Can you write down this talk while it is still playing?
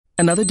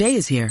Another day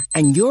is here,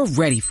 and you're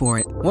ready for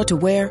it. What to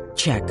wear?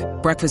 Check.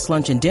 Breakfast,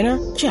 lunch, and dinner?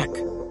 Check.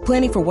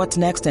 Planning for what's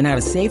next and how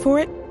to save for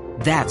it?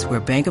 That's where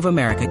Bank of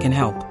America can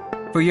help.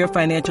 For your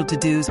financial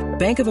to-dos,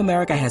 Bank of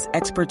America has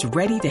experts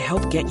ready to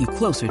help get you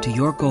closer to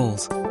your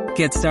goals.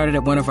 Get started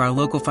at one of our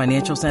local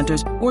financial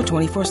centers or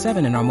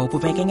 24/7 in our mobile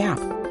banking app.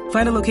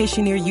 Find a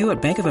location near you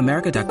at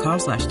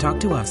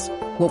bankofamerica.com/talktous.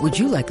 What would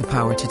you like the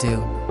power to do?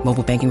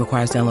 Mobile banking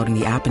requires downloading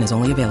the app and is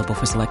only available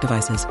for select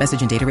devices.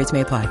 Message and data rates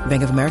may apply.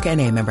 Bank of America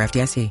N.A., member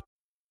FDIC.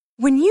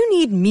 When you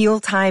need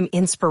mealtime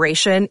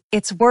inspiration,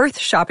 it's worth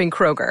shopping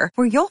Kroger,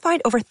 where you'll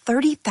find over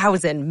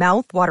 30,000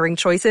 mouth-watering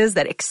choices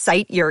that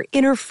excite your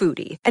inner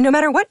foodie. And no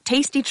matter what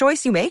tasty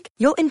choice you make,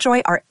 you'll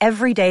enjoy our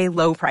everyday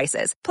low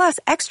prices, plus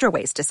extra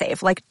ways to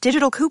save, like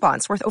digital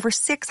coupons worth over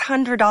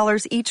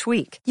 $600 each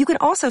week. You can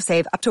also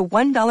save up to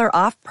 $1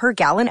 off per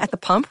gallon at the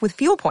pump with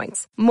fuel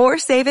points. More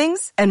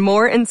savings and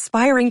more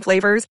inspiring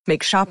flavors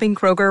make shopping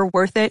Kroger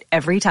worth it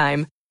every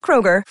time.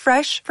 Kroger,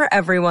 fresh for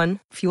everyone.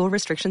 Fuel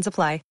restrictions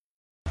apply.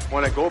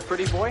 Want to go,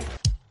 pretty boy?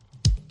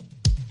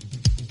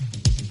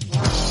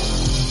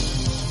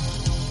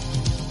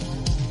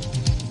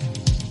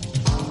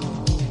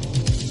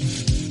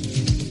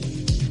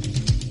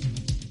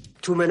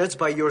 Two minutes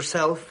by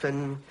yourself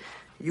and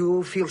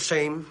you feel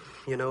shame,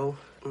 you know,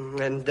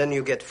 and then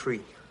you get free.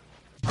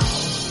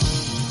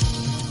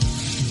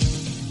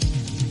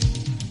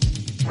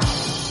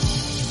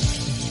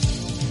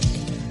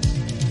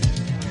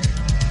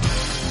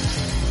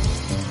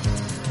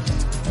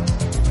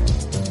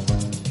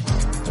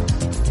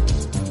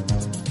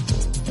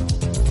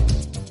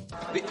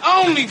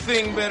 Only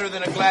thing better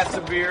than a glass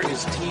of beer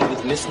is tea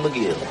with Miss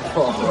McGill.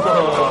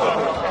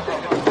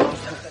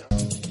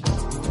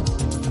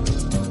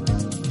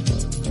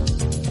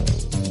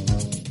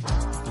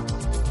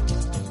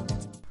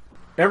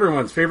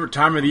 Everyone's favorite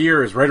time of the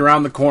year is right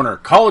around the corner,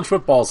 college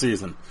football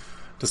season.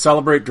 To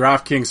celebrate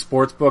DraftKings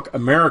Sportsbook,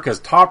 America's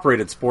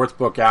top-rated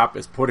sportsbook app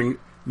is putting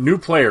new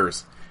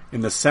players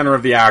in the center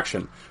of the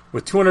action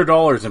with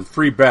 $200 in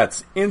free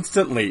bets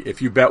instantly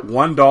if you bet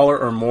 $1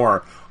 or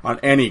more on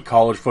any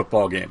college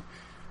football game.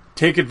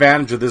 Take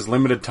advantage of this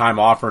limited time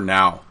offer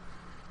now.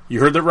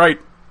 You heard that right.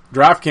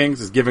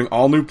 DraftKings is giving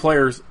all new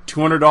players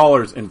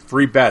 $200 in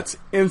free bets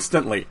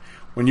instantly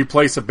when you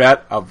place a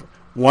bet of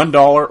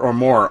 $1 or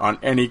more on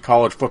any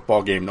college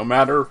football game, no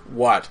matter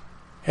what.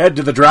 Head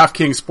to the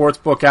DraftKings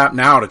Sportsbook app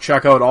now to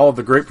check out all of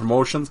the great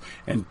promotions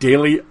and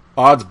daily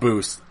odds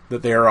boosts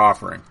that they are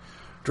offering.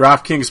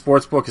 DraftKings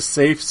Sportsbook is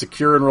safe,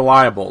 secure, and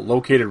reliable,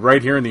 located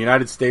right here in the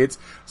United States,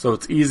 so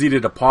it's easy to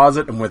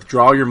deposit and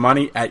withdraw your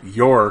money at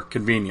your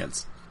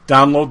convenience.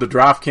 Download the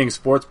DraftKings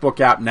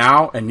Sportsbook app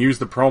now and use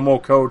the promo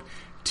code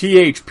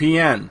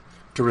THPN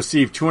to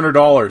receive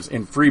 $200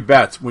 in free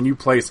bets when you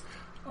place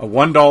a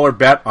 $1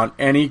 bet on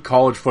any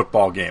college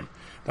football game.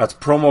 That's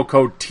promo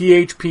code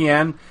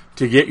THPN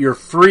to get your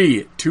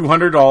free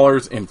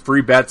 $200 in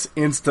free bets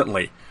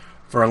instantly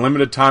for a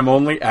limited time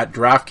only at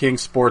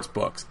DraftKings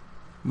Sportsbooks.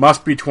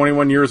 Must be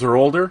 21 years or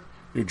older.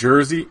 New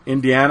Jersey,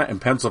 Indiana, and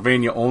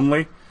Pennsylvania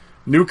only.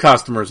 New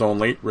customers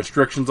only.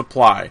 Restrictions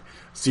apply.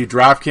 See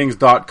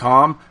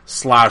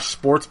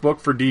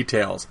DraftKings.com/sportsbook for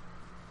details.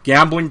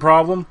 Gambling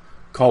problem?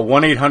 Call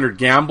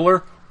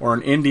 1-800-GAMBLER or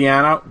in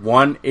Indiana,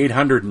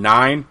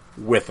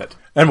 1-800-9-WITH-IT.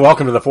 And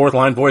welcome to the Fourth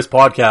Line Voice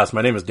Podcast.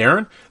 My name is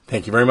Darren.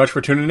 Thank you very much for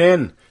tuning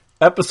in.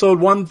 Episode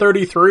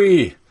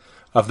 133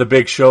 of The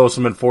Big Show,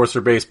 some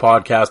enforcer-based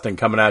podcasting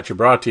coming at you,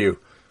 brought to you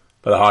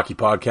by the Hockey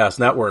Podcast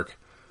Network.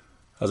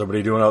 How's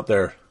everybody doing out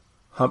there?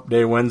 Hump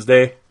Day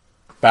Wednesday,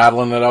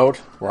 battling it out.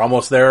 We're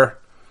almost there.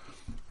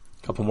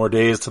 A couple more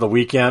days to the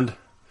weekend.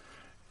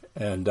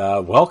 And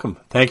welcome.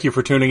 Thank you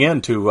for tuning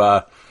in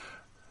to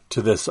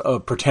this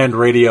pretend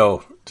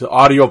radio, to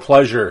audio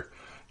pleasure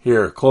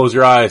here. Close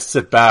your eyes,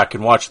 sit back,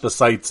 and watch the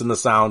sights and the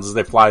sounds as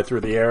they fly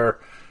through the air.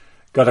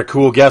 Got a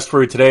cool guest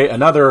for you today.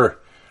 Another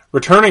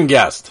returning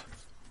guest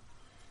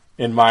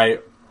in my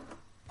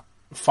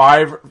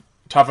 5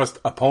 toughest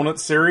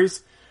opponents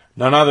series.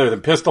 None other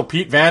than Pistol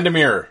Pete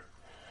Vandermeer.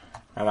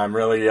 And I'm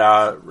really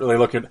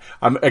looking.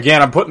 I'm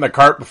putting the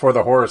cart before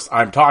the horse.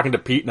 I'm talking to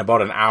Pete in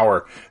about an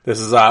hour. This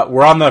is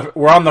we're on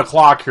the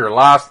clock here.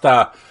 Last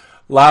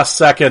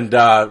second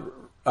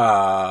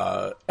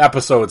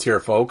episodes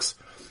here, folks.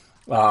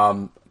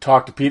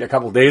 Talked to Pete a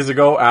couple days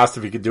ago. Asked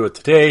if he could do it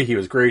today. He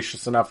was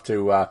gracious enough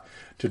to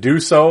do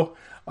so.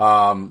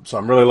 So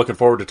I'm really looking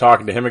forward to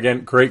talking to him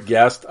again. Great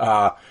guest.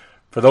 For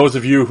those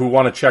of you who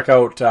want to check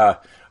out,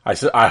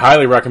 I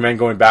highly recommend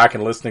going back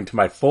and listening to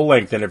my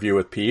full-length interview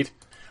with Pete,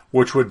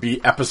 which would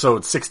be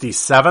episode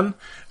 67,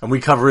 and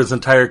we cover his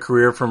entire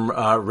career from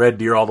Red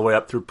Deer all the way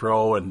up through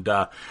pro, and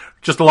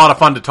just a lot of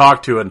fun to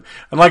talk to. And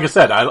like I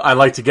said, I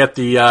like to get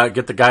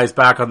the guys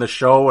back on the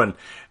show and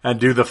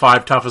do the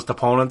 5 toughest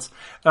opponents.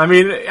 I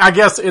mean, I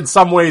guess in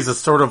some ways it's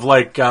sort of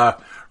like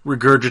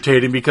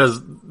regurgitating, because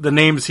the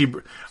names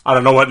I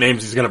don't know what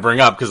names he's going to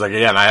bring up, because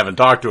again, I haven't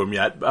talked to him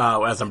yet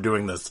as I'm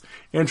doing this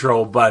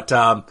intro, but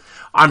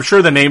I'm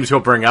sure the names he'll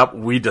bring up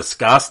we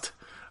discussed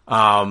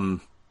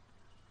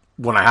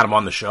when I had him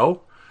on the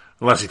show.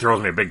 unless he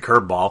throws me a big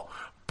curveball.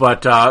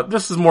 But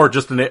this is more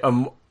just like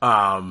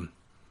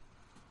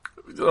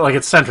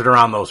it's centered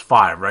around those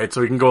 5, right?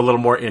 So we can go a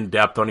little more in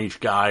depth on each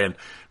guy and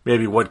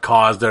maybe what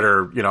caused it,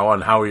 or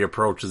on how he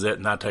approaches it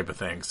and that type of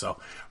thing. So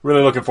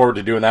really looking forward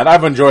to doing that.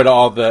 I've enjoyed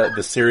all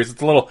the series.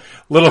 It's a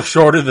little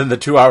shorter than the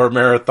 2-hour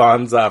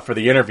marathons for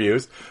the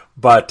interviews,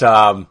 but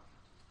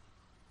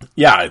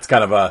yeah, it's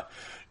kind of a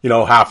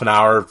half an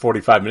hour,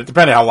 45 minutes,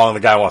 depending how long the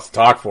guy wants to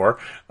talk for.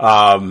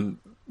 Kind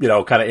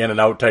of in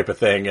and out type of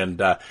thing, and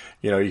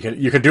you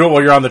can do it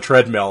while you're on the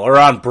treadmill or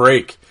on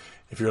break.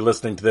 If you're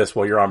listening to this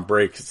while you're on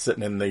break,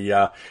 sitting in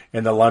the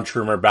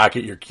lunchroom or back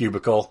at your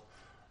cubicle,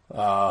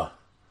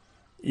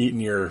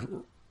 eating your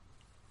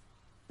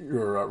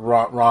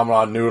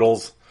ramen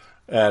noodles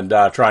and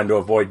trying to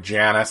avoid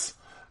Janice,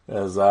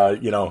 as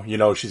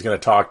she's going to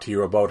talk to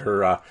you about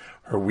her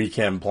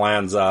weekend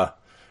plans.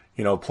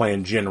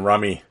 Playing gin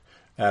rummy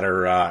at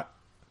her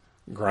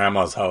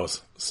grandma's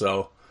house.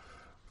 So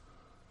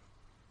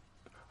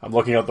I'm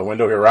looking out the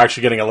window here. We're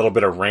actually getting a little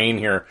bit of rain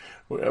here,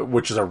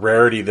 which is a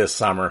rarity this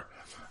summer.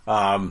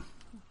 In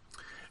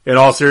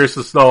all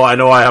seriousness, though, I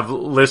know I have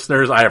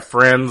listeners. I have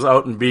friends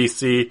out in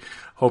BC.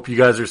 Hope you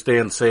guys are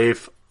staying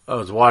safe. I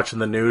was watching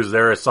the news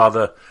there. I saw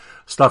the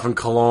stuff in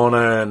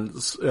Kelowna and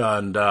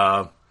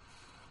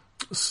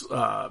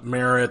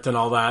Merritt and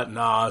all that.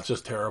 Nah, it's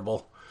just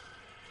terrible.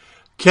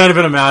 Can't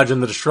even imagine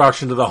the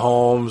destruction to the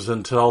homes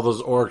and to all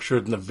those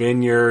orchards and the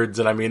vineyards.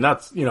 And I mean,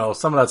 that's,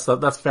 some of that stuff,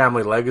 that's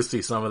family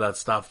legacy, some of that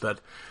stuff that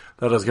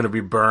is going to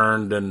be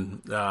burned,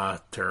 and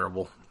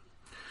terrible.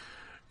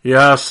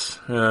 Yes,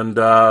 and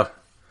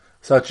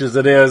such as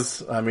it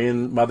is. I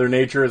mean, Mother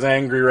Nature is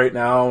angry right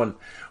now, and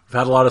we've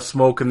had a lot of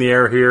smoke in the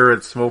air here.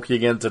 It's smoky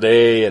again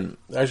today, and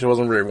actually it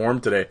wasn't very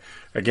warm today.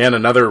 Again,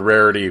 another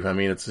rarity. I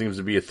mean, it seems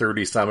to be a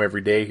 30-some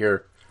every day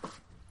here.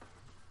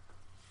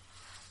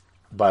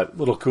 But a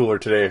little cooler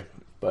today.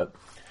 But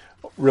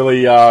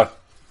really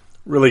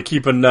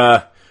keeping,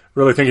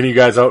 really thinking of you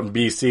guys out in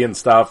BC and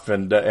stuff,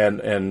 and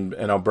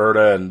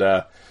Alberta, and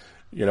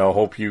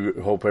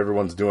hope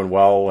everyone's doing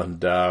well,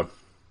 and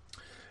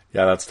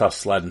yeah, that's tough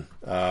sledding.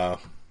 So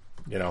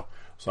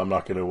I'm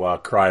not going to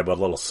cry about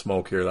a little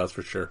smoke here, that's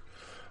for sure.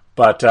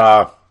 But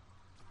for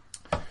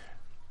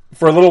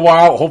a little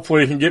while,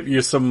 hopefully, we can get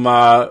you some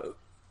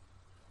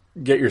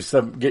get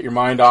your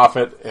mind off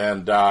it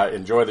and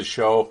enjoy the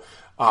show.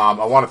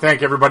 I want to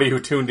thank everybody who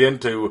tuned in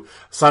to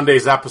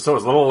Sunday's episode. It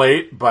was a little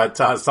late, but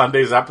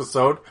Sunday's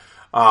episode.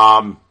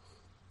 I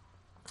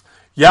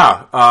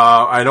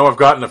know I've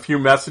gotten a few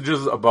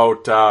messages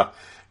about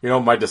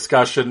my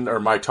discussion or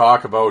my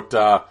talk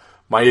about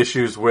my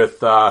issues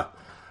with a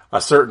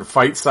certain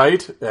fight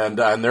site and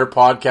their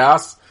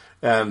podcasts.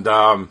 And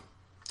I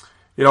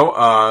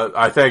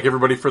thank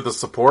everybody for the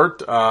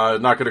support.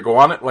 Not going to go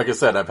on it. Like I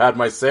said, I've had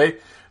my say.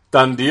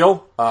 Done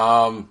deal.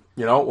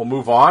 We'll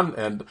move on.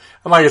 And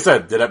like I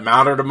said, did it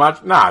matter too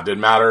much? Nah, it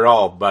didn't matter at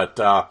all. But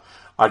I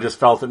just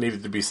felt it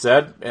needed to be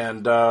said,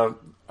 and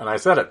I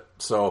said it.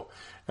 So,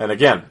 and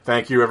again,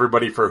 thank you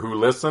everybody for who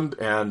listened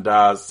and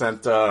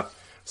sent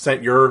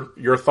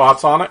your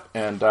thoughts on it,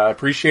 and I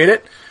appreciate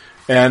it.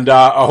 And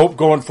I hope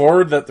going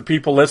forward that the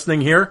people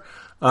listening here,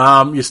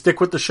 you stick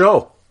with the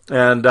show.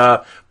 And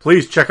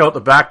please check out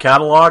the back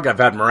catalog. I've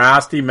had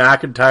Morasti,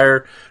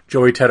 McIntyre,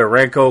 Joey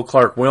Tedorenko,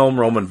 Clark Wilm,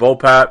 Roman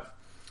Vopat,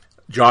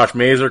 Josh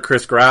Mazer,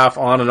 Chris Graff,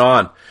 on and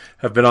on,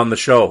 have been on the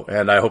show.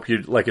 And I hope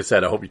you, like I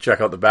said, I hope you check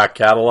out the back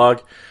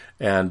catalog.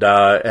 And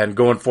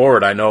going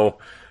forward, I know,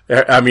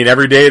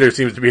 every day there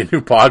seems to be a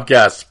new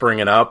podcast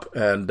springing up.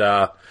 And,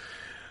 I'm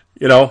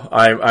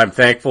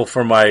thankful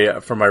for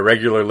my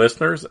regular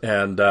listeners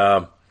and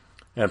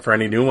for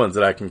any new ones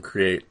that I can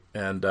create.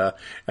 And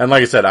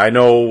like I said, I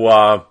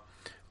know,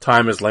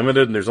 time is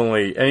limited, and there's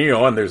only,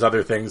 and there's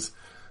other things.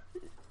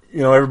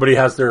 Everybody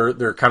has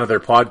their kind of their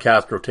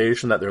podcast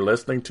rotation that they're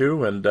listening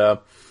to, and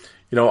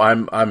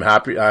I'm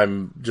happy.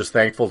 I'm just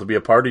thankful to be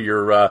a part of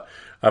your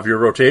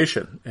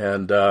rotation,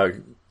 and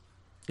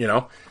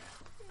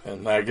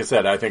and like I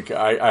said, I think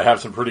I have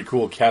some pretty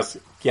cool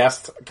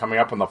guests coming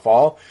up in the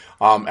fall.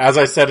 As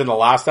I said in the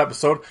last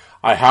episode,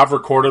 I have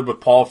recorded with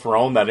Paul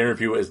Ferrone. That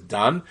interview is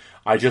done.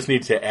 I just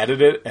need to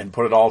edit it and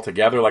put it all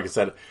together. Like I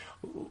said,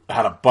 I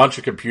had a bunch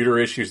of computer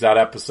issues that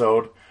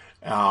episode.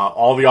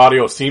 All the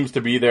audio seems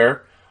to be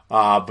there.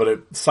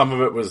 But some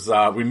of it was,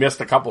 we missed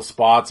a couple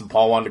spots, and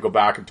Paul wanted to go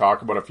back and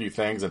talk about a few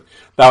things, and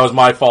that was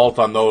my fault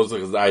on those,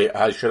 because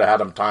I should have had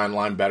them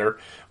timeline better.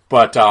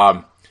 But,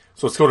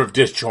 so it's sort of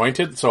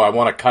disjointed, so I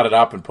want to cut it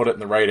up and put it in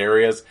the right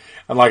areas.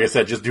 And like I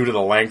said, just due to the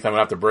length, I'm going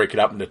to have to break it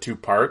up into 2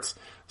 parts.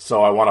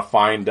 So I want to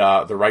find,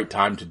 the right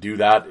time to do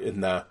that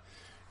in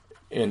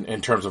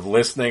terms of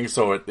listening.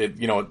 So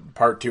it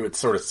part 2, it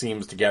sort of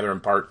seams together in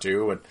part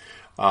 2.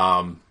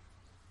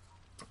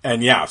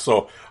 And yeah,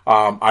 so,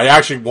 I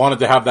actually wanted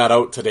to have that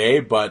out today,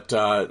 but,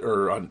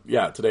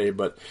 today,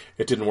 but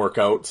it didn't work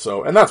out.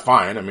 So, and that's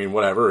fine. I mean,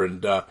 whatever.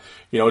 And,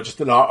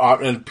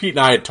 and Pete and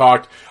I had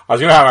talked. I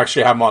was going to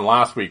actually have him on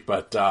last week,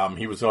 but,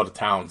 he was out of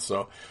town.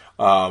 So,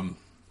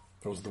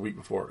 It was the week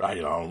before.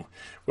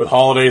 With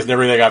holidays and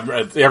everything,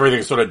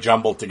 everything's sort of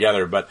jumbled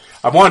together. But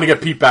I wanted to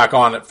get Pete back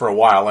on it for a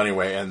while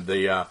anyway, and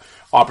the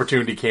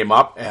opportunity came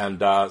up, and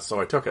so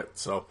I took it.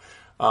 So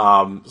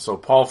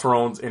Paul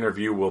Ferrone's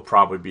interview will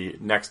probably be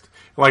next.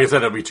 Like I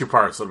said, it'll be 2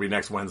 parts. It'll be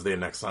next Wednesday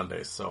and next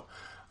Sunday. So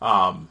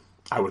I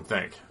would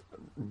think,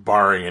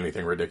 barring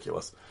anything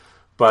ridiculous.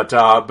 But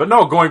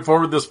no, going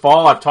forward this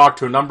fall, I've talked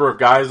to a number of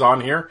guys on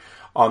here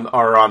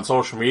on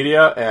social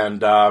media,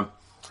 and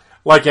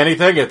like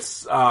anything,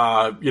 it's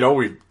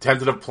we've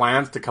tentative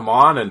plans to come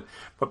on,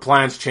 but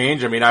plans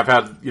change. I mean, I've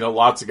had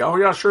lots of go, oh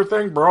yeah, sure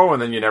thing, bro,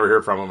 and then you never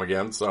hear from them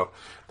again. So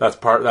that's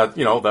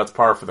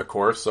par for the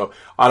course. So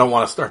I don't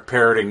want to start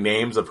parroting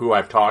names of who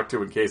I've talked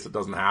to in case it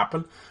doesn't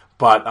happen.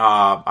 But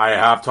I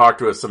have talked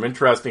to some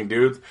interesting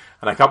dudes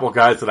and a couple of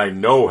guys that I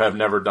know have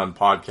never done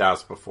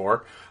podcasts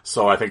before.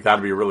 So I think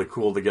that'd be really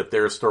cool to get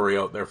their story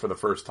out there for the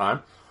first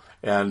time.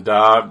 And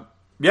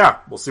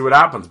we'll see what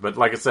happens. But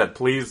like I said,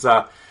 please,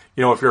 if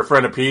you're a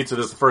friend of Pete's, so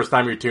this is the first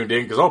time you're tuned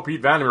in, because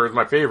Pete Vandermeer is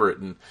my favorite.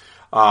 And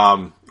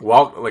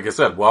like I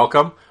said,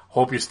 welcome.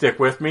 Hope you stick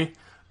with me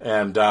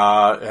and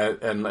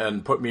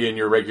put me in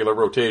your regular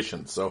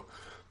rotation. So,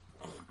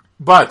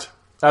 but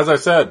as I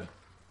said,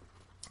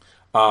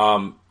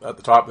 at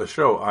the top of the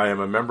show, I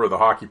am a member of the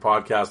Hockey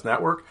Podcast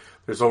Network.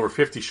 There's over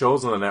 50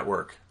 shows on the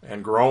network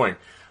and growing.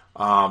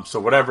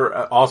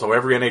 So also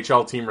every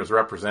NHL team is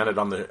represented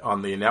on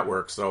the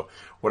network. So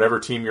whatever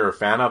team you're a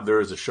fan of, there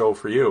is a show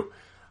for you.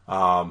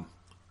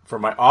 For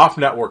my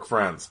off-network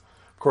friends,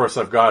 of course,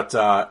 I've got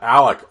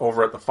Alec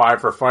over at the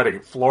Five for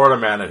Fighting, Florida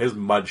Man, and his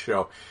Mud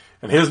Show.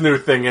 And his new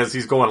thing is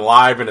he's going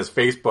live in his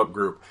Facebook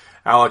group.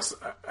 Alex,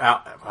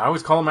 I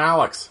always call him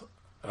Alex.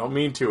 I don't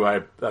mean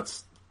to.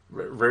 That's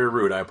very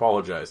rude. I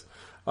apologize.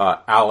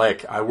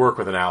 Alec, I work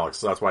with an Alex,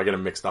 so that's why I get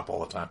him mixed up all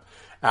the time.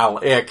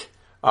 Alec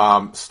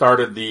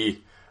started the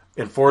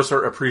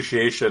Enforcer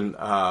Appreciation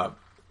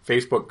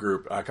Facebook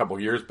group a couple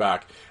years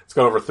back. It's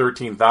got over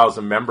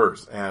 13,000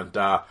 members, and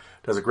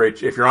does a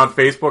great. If you're on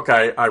Facebook,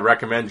 I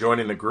recommend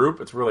joining the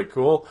group. It's really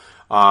cool.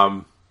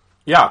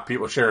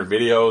 People sharing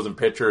videos and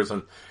pictures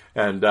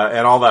and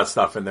all that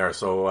stuff in there.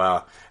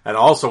 So and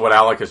also what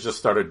Alec has just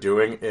started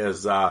doing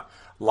is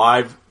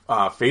live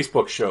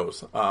Facebook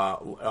shows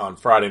on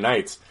Friday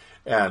nights.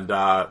 And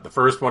the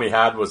first one he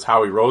had was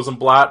Howie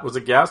Rosenblatt was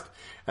a guest,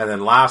 and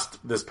then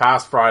this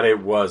past Friday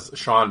was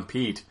Sean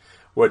Pete,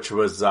 which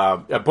was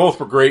both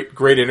were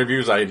great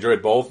interviews. I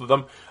enjoyed both of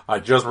them. I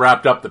just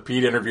wrapped up the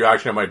Pete interview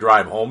actually on my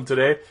drive home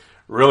today.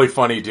 Really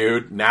funny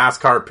dude,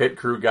 NASCAR pit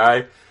crew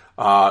guy.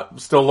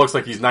 Still looks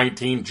like he's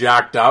 19,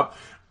 jacked up,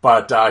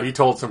 but he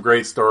told some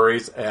great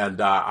stories,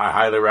 and I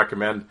highly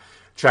recommend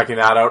checking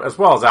that out, as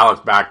well as Alec's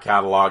back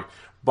catalog.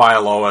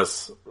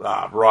 Bialois,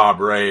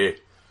 Rob Ray,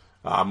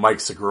 Mike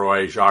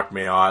Segroy, Jacques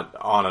Mayotte,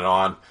 on and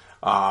on.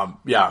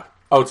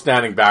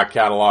 Outstanding back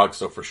catalog,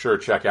 so for sure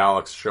check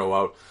Alec's show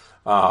out.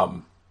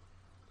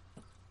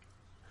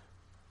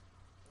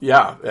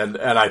 And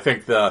I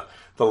think the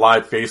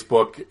live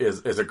Facebook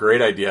is a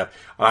great idea.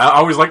 I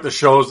always like the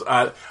shows.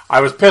 I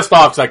was pissed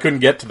off because I couldn't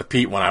get to the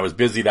Pete when I was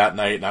busy that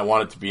night, and I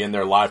wanted to be in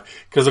there live.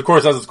 Because, of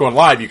course, as it's going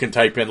live, you can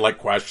type in, like,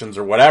 questions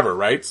or whatever,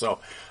 right? So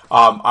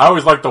I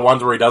always like the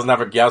ones where he doesn't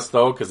have a guest,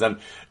 though, because then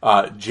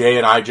Jay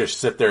and I just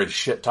sit there and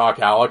shit-talk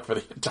Alec for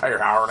the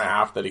entire hour and a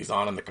half that he's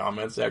on in the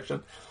comment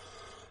section.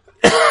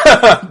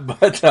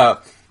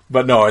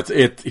 But no,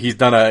 he's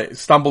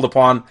stumbled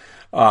upon,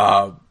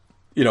 a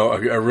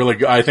really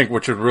good, I think,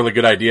 which is a really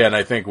good idea, and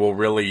I think will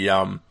really,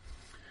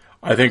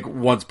 I think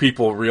once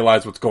people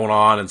realize what's going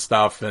on and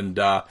stuff, and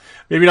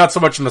maybe not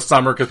so much in the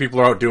summer because people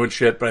are out doing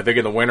shit, but I think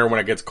in the winter when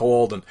it gets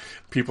cold and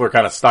people are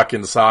kind of stuck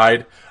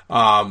inside,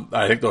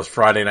 I think those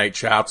Friday night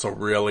chats will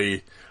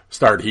really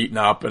start heating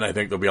up, and I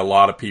think there'll be a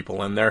lot of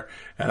people in there,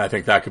 and I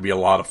think that could be a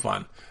lot of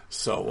fun.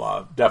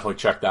 So definitely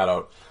check that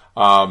out.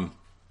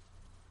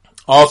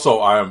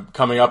 Also, I'm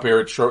coming up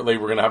here shortly.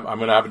 I'm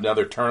gonna have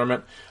another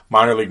tournament,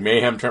 Minor League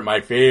Mayhem tournament, my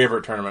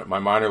favorite tournament, my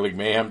Minor League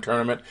Mayhem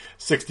tournament.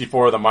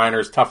 64 of the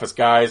minors' toughest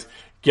guys.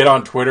 Get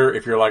on Twitter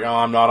if you're like, oh,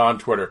 I'm not on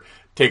Twitter.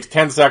 Takes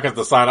 10 seconds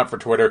to sign up for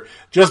Twitter.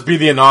 Just be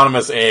the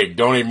anonymous egg.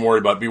 Don't even worry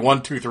about it. Be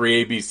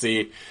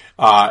 123ABC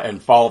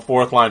and follow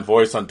Fourth Line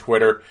Voice on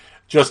Twitter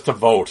just to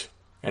vote.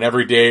 And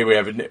every day we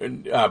have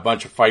a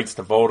bunch of fights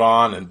to vote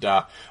on, and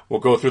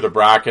we'll go through the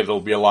bracket.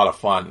 It'll be a lot of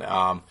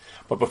fun.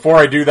 But before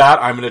I do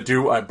that, I'm going to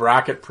do a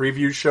bracket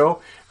preview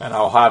show, and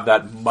I'll have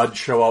that Mud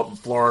show out in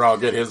Florida. I'll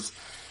get his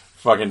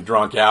fucking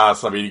drunk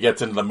ass. I mean, he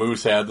gets into the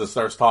moose head and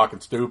starts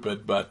talking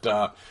stupid,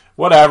 but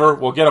whatever.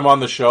 We'll get him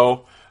on the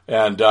show,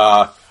 and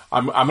I'm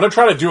going to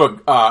try to do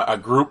a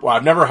group.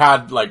 I've never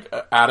had like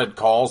added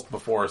calls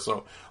before,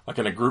 so like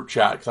in a group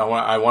chat, because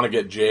I want to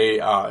get Jay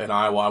in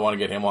Iowa. I want to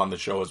get him on the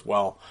show as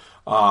well.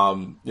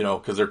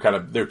 Because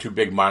they're two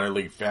big minor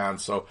league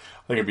fans, so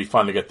I think it'd be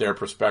fun to get their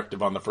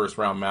perspective on the first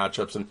round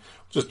matchups and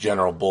just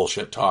general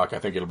bullshit talk. I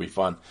think it'll be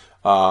fun.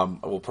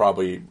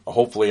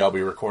 Hopefully I'll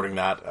be recording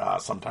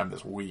that sometime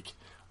this week,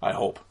 I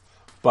hope.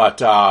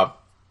 But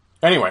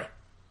anyway,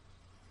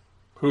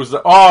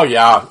 Oh,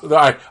 yeah.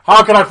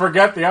 How can I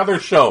forget the other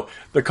show?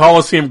 The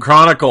Coliseum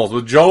Chronicles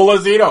with Joe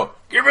Lazito.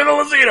 Give me the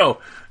Lazito.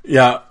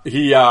 Yeah,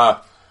 he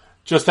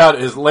just had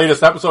his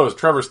latest episode was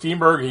Trevor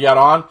Steenberg he had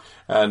on.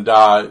 And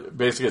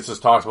basically it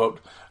just talks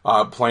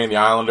about playing the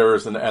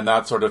Islanders and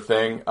that sort of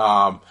thing.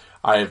 I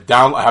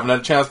haven't had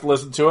a chance to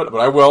listen to it, but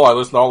I will. I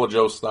listen to all of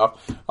Joe's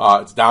stuff.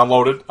 It's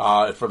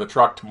downloaded for the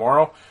truck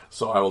tomorrow,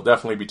 so I will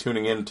definitely be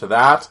tuning into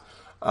that.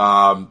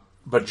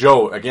 But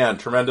Joe, again,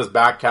 tremendous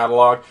back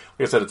catalog. Like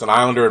I said, it's an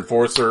Islander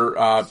Enforcer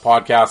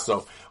podcast,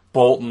 so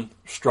Bolton,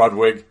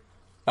 Strudwick,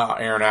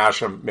 Aaron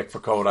Asham, Mick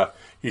Fakota.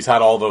 He's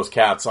had all those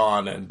cats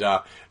on, and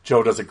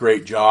Joe does a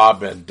great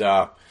job. And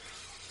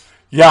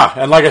yeah,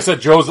 and like I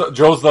said, Joe's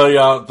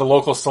the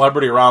local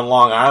celebrity around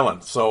Long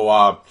Island. So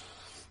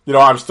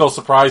I'm still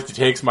surprised he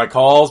takes my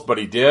calls, but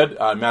he did.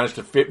 Managed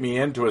to fit me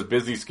into his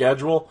busy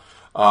schedule.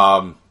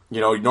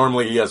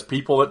 Normally he has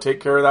people that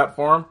take care of that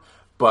for him.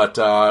 But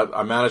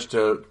I managed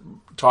to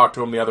talk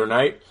to him the other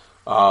night,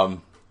 but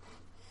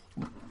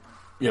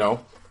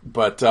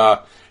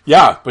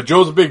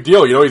Joe's a big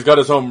deal. He's got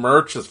his own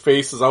merch. His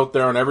face is out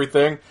there and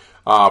everything,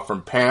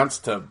 from pants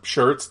to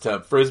shirts to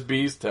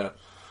Frisbees to,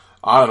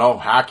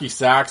 hacky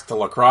sacks to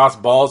lacrosse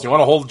balls. You want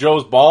to hold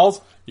Joe's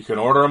balls? You can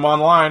order them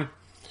online.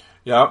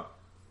 Yep.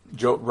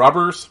 Joe,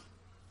 rubbers,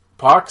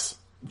 pucks,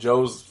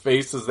 Joe's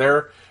face is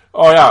there.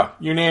 Oh yeah,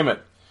 you name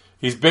it.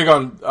 He's big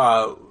on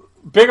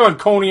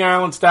Coney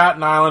Island,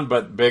 Staten Island,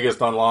 but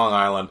biggest on Long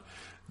Island.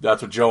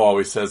 That's what Joe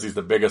always says. He's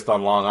the biggest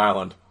on Long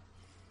Island.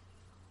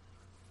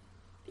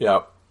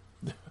 Yeah.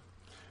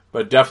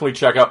 But definitely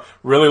check out.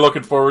 Really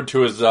looking forward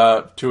to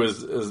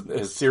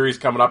his series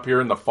coming up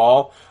here in the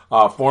fall.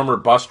 Former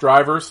bus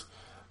drivers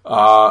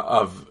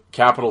of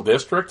Capital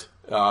District.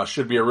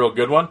 Should be a real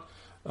good one.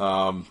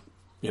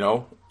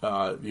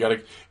 You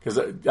gotta, because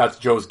that's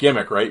Joe's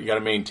gimmick, right? You gotta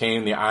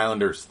maintain the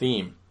Islanders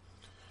theme.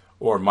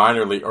 Or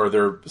minor league, or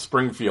their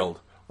Springfield,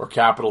 or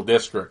Capital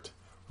District,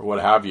 or what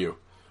have you.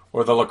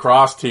 Or the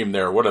lacrosse team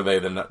there. What are they?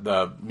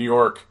 The New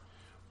York.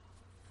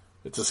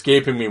 It's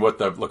escaping me what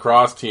the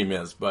lacrosse team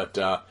is, but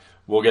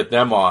we'll get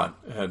them on.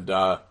 And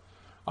I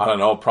don't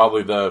know,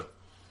 probably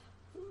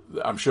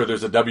I'm sure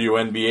there's a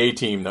WNBA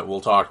team that we'll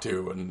talk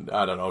to. And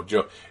I don't know,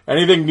 Joe.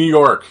 Anything New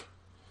York.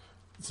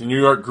 It's a New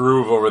York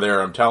groove over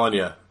there, I'm telling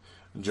you.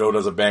 And Joe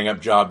does a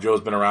bang-up job.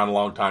 Joe's been around a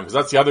long time. Because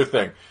that's the other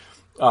thing.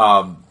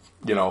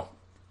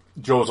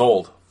 Joe's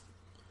old.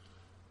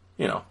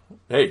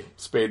 Hey,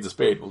 spade's a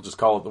spade. We'll just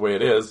call it the way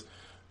it is.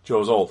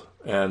 Joe's old.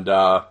 And,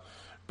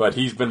 but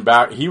he's been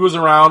back. He was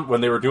around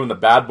when they were doing the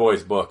Bad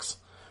Boys books.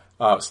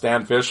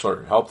 Stan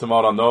Fischler helped him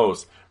out on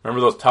those.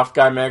 Remember those Tough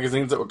Guy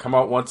magazines that would come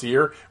out once a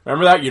year?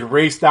 Remember that? You'd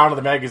race down to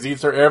the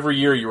magazines there every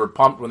year. You were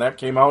pumped when that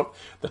came out.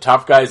 The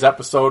Tough Guys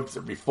episode,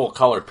 there'd be full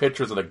color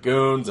pictures of the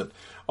goons, and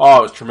oh,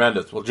 it was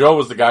tremendous. Well, Joe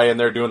was the guy in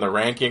there doing the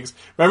rankings.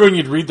 Remember when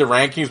you'd read the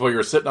rankings while you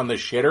were sitting on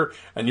this shitter,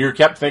 and you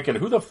kept thinking,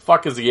 who the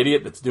fuck is the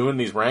idiot that's doing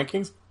these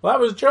rankings? Well,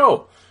 that was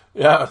Joe.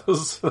 Yeah,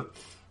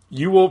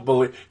 you won't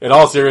believe, in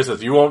all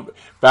seriousness, you won't,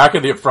 back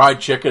in the fried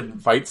chicken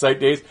fight site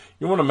days,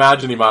 you won't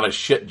imagine the amount of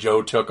shit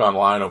Joe took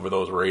online over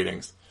those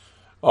ratings.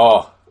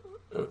 Oh,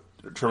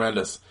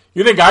 tremendous.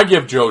 You think I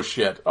give Joe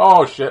shit?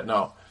 Oh, shit,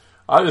 no.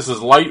 This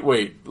is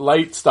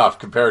light stuff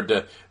compared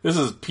to, this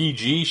is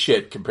PG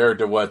shit compared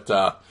to what,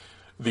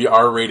 the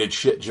R-rated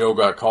shit Joe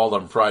got called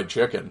on fried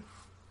chicken.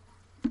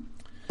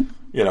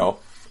 It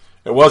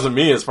wasn't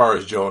me as far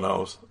as Joe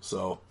knows,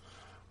 so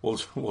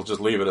we'll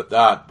just leave it at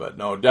that. But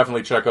no,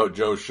 definitely check out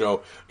Joe's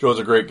show. Joe's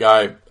a great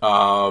guy.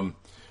 All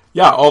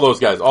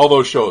those guys, all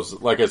those shows.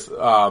 Like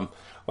I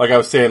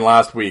was saying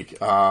last week,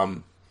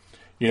 when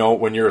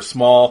you're a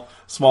small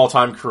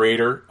time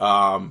creator,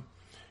 when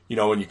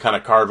you kind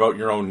of carve out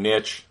your own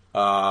niche,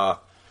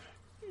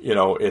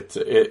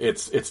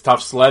 it's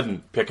tough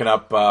sledding, picking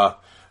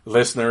up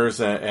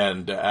listeners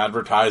and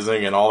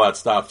advertising and all that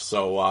stuff.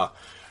 So,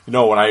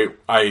 when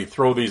I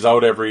throw these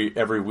out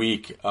every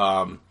week,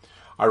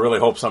 I really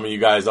hope some of you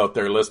guys out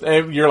there listen.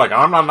 Hey, you're like,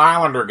 I'm not an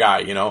Islander guy,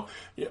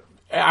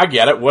 I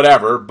get it,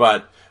 whatever,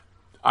 but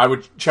I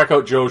would check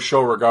out Joe's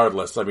show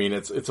regardless. I mean,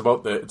 it's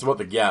about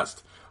the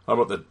guest, not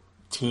about the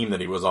team that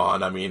he was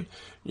on. I mean,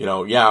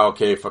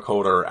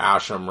 Fakota or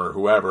Asham or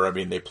whoever. I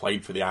mean, they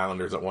played for the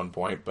Islanders at one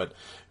point, but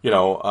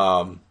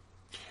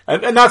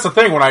and that's the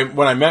thing when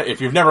I met,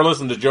 if you've never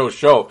listened to Joe's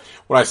show,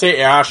 when I say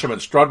Asham and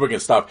Strudwick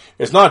and stuff,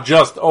 it's not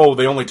just, they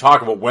only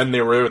talk about when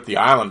they were with the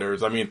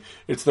Islanders. I mean,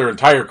 it's their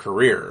entire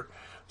career.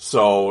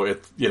 So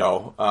it's,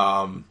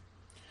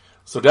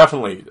 so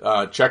definitely,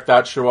 check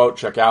that show out,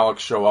 check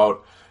Alex's show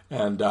out,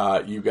 and,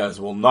 you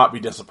guys will not be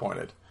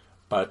disappointed.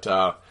 But,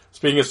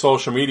 speaking of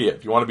social media,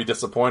 if you want to be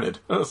disappointed,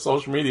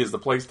 social media is the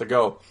place to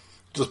go.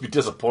 Just be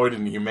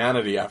disappointed in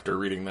humanity after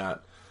reading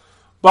that.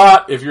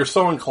 But if you're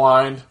so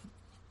inclined,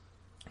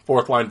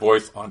 Fourth Line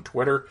Voice on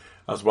Twitter,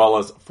 as well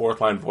as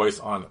Fourth Line Voice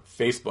on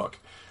Facebook.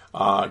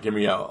 Give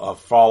me a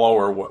follow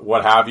or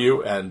what have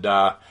you, and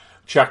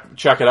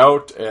check it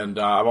out. And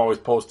I'm always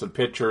posting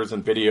pictures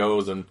and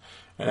videos and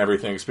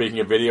everything. Speaking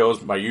of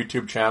videos, my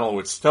YouTube channel,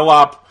 it's still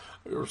up.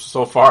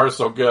 So far,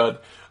 so good.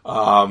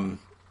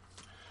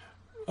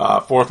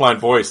 Fourth Line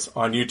Voice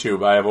on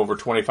YouTube. I have over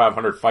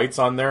 2,500 fights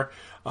on there,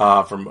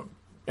 from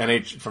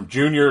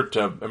junior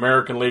to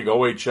American League,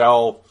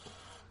 OHL,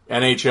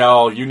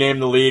 NHL, you name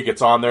the league,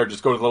 it's on there.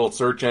 Just go to the little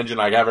search engine.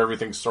 I have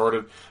everything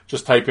sorted.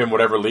 Just type in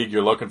whatever league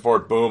you're looking for,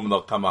 boom, and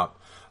they'll come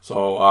up.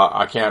 So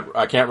I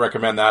can't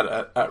recommend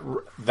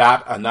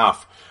that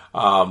enough.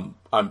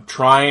 I'm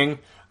trying.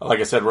 Like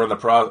I said, we're in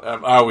the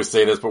I always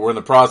say this, but we're in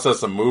the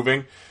process of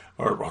moving,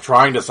 or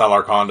trying to sell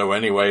our condo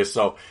anyway.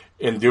 So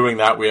in doing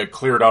that, we had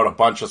cleared out a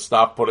bunch of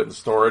stuff, put it in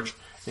storage,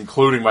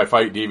 including my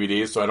fight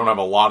DVDs. So I don't have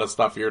a lot of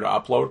stuff here to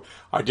upload.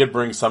 I did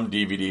bring some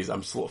DVDs.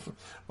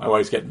 My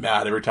wife's getting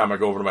mad every time I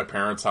go over to my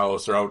parents'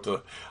 house or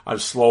I'm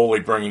slowly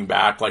bringing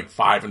back like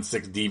 5 and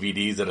 6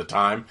 DVDs at a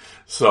time.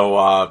 So,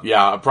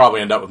 I'll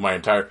probably end up with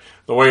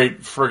the way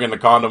friggin' the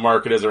condo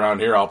market is around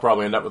here, I'll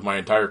probably end up with my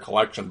entire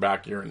collection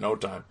back here in no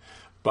time.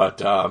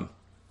 But,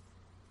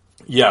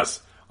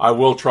 yes, I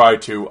will try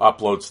to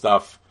upload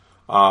stuff.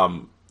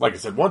 Like I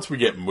said, once we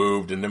get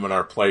moved and them in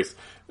our place,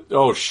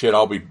 oh shit,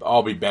 I'll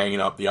be banging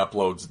up the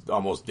uploads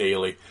almost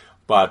daily.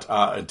 But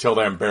until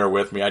then, bear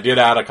with me. I did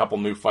add a couple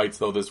new fights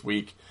though this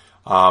week.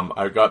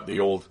 I got the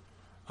old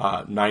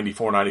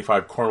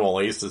 94-95 Cornwall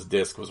Aces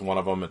disc was one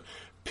of them, and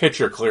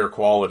picture clear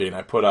quality. And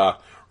I put a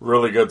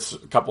really good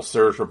couple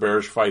Serge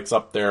Roberge fights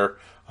up there.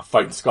 A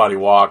fight in Scotty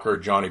Walker,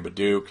 Johnny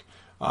Baduke.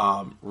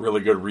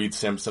 Really good Reed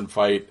Simpson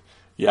fight.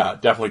 Yeah,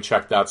 definitely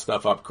check that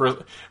stuff up.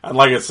 And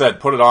like I said,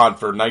 put it on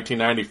for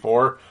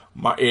 1994.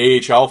 My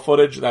AHL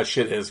footage, that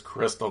shit is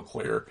crystal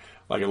clear.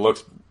 Like it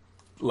looks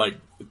like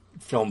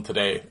filmed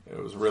today.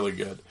 It was really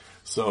good.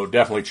 So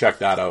definitely check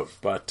that out.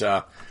 But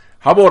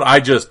how about I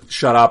just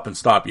shut up and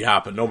stop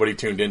yapping? Nobody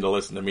tuned in to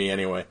listen to me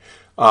anyway.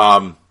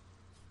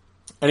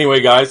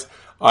 Anyway, guys,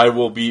 I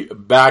will be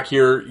back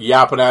here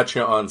yapping at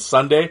you on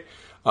Sunday.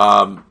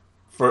 Again,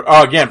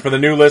 for the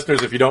new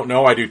listeners, if you don't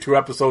know, I do 2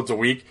 episodes a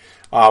week.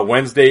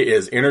 Wednesday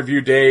is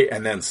interview day,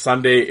 and then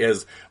Sunday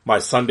is my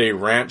Sunday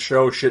rant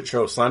show, Shit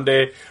Show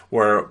Sunday,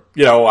 where,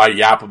 I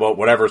yap about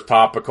whatever's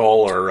topical,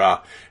 or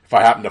if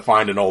I happen to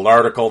find an old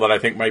article that I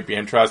think might be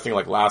interesting,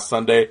 like last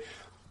Sunday,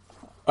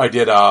 I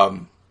did,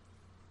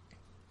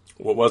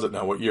 what was it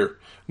now, what year?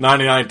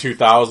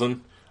 99-2000,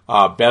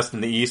 Best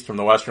in the East from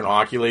the Western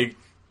Hockey League.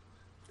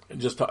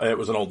 It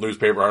was an old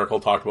newspaper article,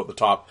 talked about the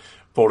top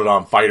voted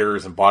on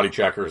fighters and body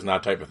checkers and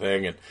that type of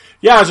thing. And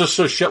yeah, it's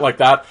just shit like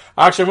that.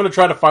 Actually, I'm going to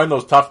try to find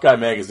those Tough Guy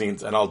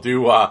magazines, and I'll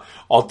do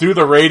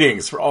the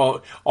ratings for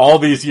all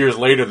these years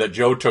later that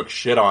Joe took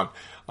shit on.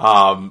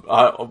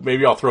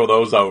 Maybe I'll throw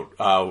those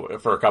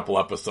out, for a couple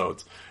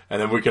episodes,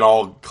 and then we can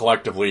all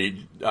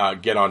collectively,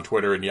 get on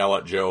Twitter and yell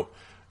at Joe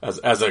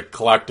as a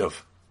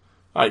collective.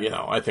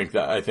 I think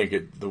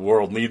the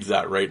world needs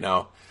that right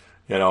now,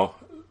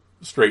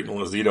 straighten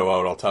Lazito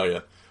out, I'll tell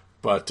you.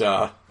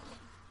 But,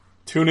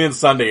 tune in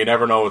Sunday. You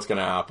never know what's going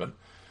to happen.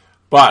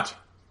 But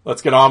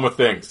let's get on with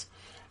things.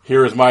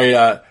 Here is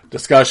my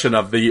discussion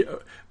of the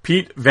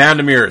Pete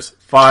Vandermeer's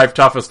 5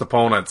 toughest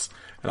opponents,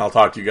 and I'll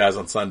talk to you guys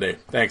on Sunday.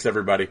 Thanks,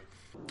 everybody.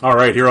 All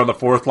right, here on the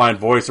Fourth Line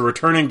Voice, a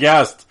returning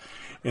guest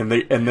in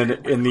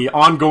the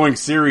ongoing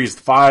series,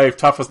 5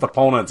 toughest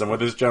opponents, and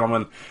with this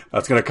gentleman,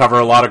 that's going to cover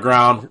a lot of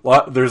ground.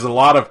 There's a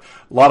lot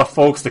of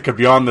folks that could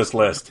be on this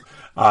list.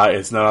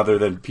 It's none other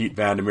than Pete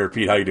Vandermeer.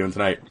 Pete, how you doing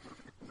tonight?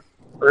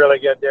 Really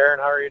good, Darren.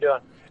 How are you doing?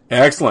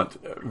 Excellent.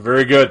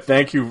 Very good.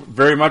 Thank you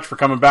very much for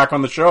coming back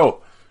on the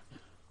show.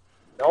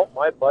 No,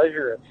 my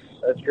pleasure.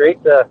 It's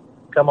great to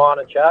come on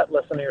and chat,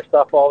 listen to your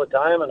stuff all the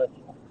time, and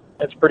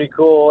it's pretty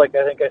cool. Like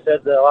I think I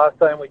said the last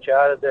time we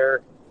chatted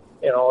there,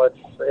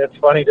 it's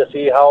funny to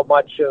see how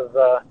much of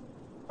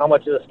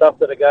the stuff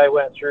that a guy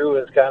went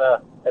through is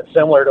it's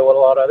similar to what a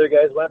lot of other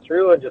guys went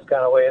through, and just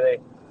kind of way they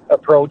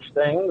approach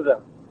things,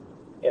 and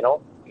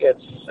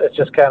it's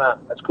just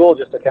it's cool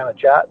just to kind of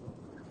chat.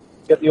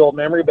 Get the old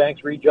memory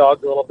banks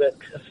rejogged a little bit,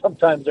 because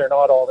sometimes they're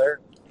not all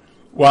there.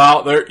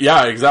 Well,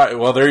 exactly.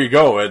 Well, there you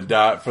go. And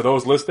for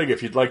those listening,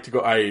 if you'd like to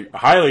go, I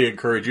highly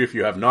encourage you, if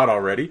you have not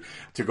already,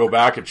 to go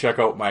back and check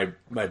out my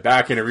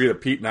back interview that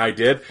Pete and I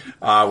did,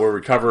 where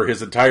we cover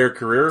his entire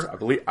career.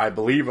 I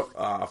believe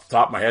off the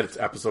top of my head, it's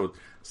episode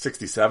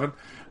 67.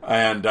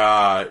 And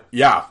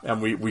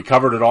and we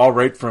covered it all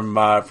right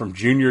from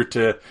junior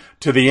to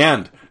the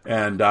end.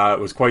 And it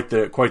was quite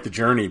the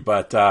journey.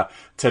 But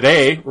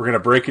today we're going to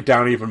break it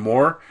down even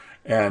more,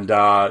 and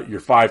your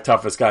 5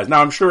 toughest guys.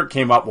 Now, I'm sure it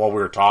came up while we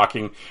were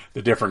talking,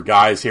 the different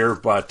guys here,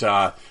 but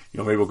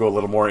maybe we'll go a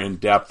little more in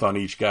depth on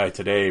each guy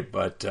today.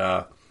 But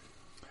as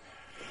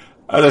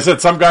I said,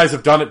 some guys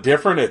have done it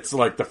different. It's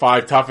like the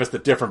 5 toughest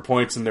at different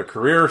points in their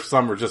career.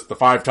 Some are just the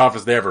 5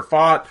 toughest they ever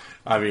fought.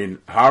 I mean,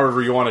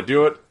 however you want to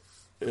do it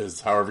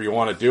is however you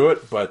want to do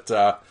it. But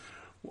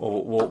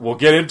we'll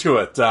get into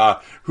it.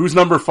 Who's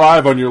number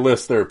 5 on your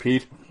list there,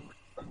 Pete?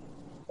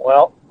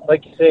 Well,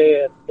 like you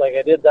say, like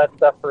I did that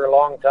stuff for a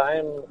long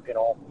time,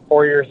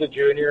 4 years of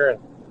junior and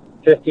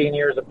 15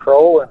 years of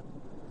pro, and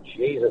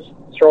Jesus,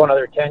 throw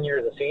another 10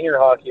 years of senior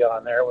hockey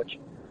on there, which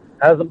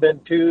hasn't been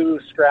too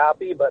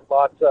scrappy, but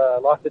lots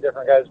of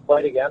different guys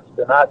played against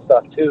and that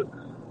stuff too.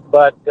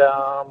 But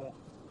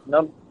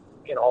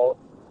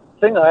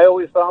thing I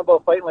always found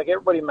about fighting, like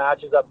everybody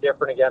matches up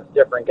different against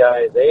different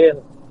guys, eh?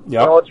 And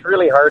it's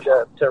really hard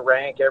to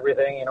rank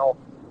everything.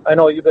 I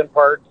know you've been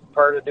part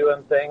of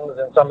doing things,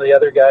 and some of the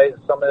other guys,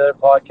 some of the other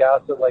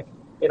podcasts are like,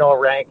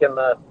 ranking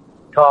the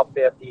top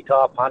 50,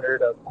 top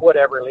 100 of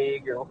whatever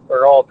league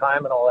or all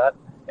time and all that.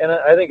 And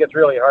I think it's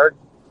really hard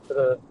for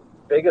the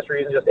biggest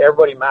reason, just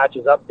everybody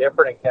matches up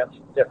different against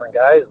different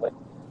guys. Like,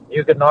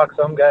 you could knock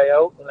some guy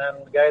out, and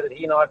then the guy that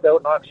he knocked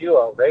out knocks you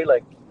out, right?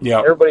 Like,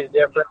 everybody's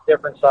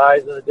different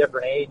sizes,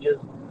 different ages,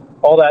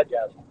 all that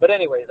jazz. But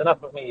anyways,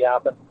 enough of me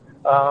yapping.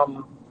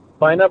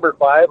 My number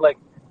 5, like,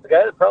 the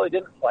guy that probably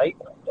didn't fight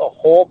a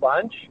whole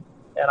bunch,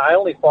 and I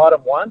only fought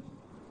him once,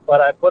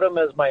 but I put him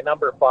as my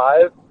number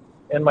 5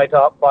 in my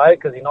top 5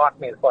 because he knocked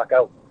me the fuck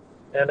out.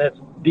 And it's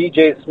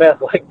DJ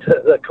Smith, like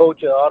the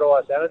coach of the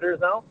Ottawa Senators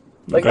now.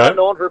 Like, not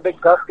known for a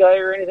big tough guy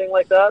or anything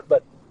like that,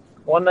 but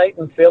one night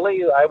in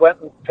Philly, I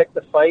went and picked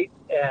the fight,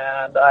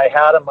 and I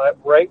had him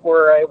right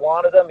where I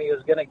wanted him. He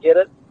was going to get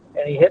it,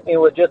 and he hit me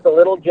with just a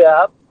little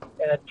jab,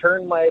 and it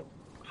turned my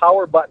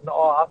power button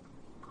off.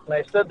 And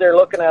I stood there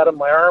looking at him,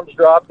 my arms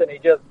dropped, and he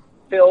just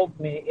filled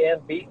me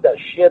in, beat the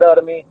shit out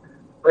of me,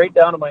 right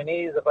down to my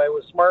knees. If I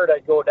was smart,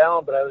 I'd go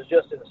down, but I was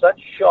just in such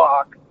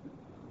shock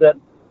that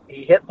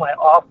he hit my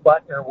off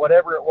button or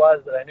whatever it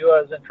was that I knew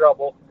I was in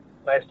trouble.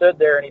 And I stood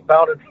there, and he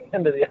pounded me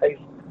into the ice.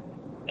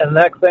 And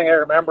the next thing I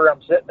remember,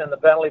 I'm sitting in the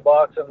penalty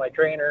box, and my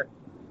trainer,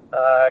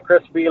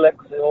 Chris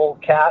Felix, the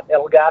old cat,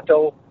 El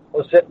Gato,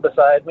 was sitting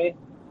beside me.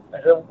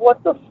 I said,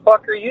 "What the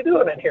fuck are you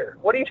doing in here?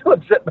 What are you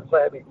doing sitting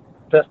beside me?"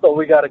 "Pistol,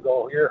 we got to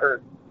go. You're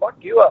hurt." "Fuck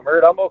you, I'm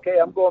hurt. I'm okay.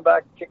 I'm going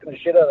back kicking the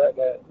shit out of that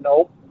guy."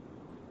 "Nope,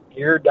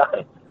 you're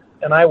done."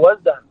 And I was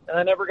done. And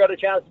I never got a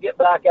chance to get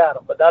back at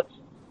him. But that's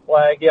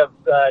why I give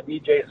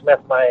DJ Smith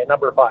my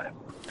number 5.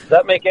 Does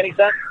that make any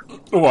sense?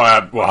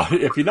 Well,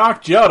 if he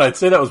knocked you out, I'd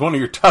say that was one of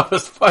your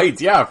toughest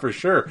fights. Yeah, for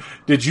sure.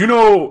 Did you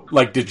know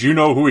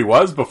who he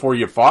was before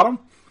you fought him?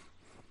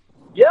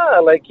 Yeah,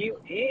 like he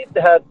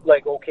had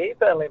like okay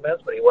penalty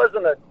minutes, but he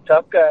wasn't a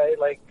tough guy.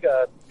 Like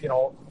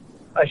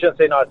I shouldn't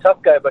say not a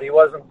tough guy, but he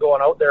wasn't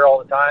going out there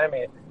all the time.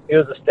 He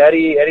was a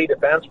steady Eddie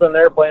defenseman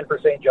there playing for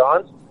St.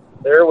 John's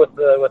there with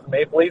the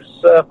Maple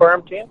Leafs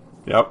farm team.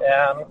 Yep.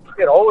 And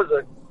was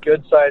a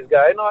good sized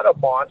guy, not a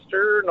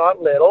monster,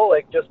 not little,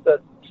 like just a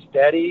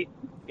steady,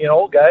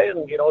 guy.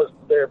 And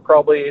they're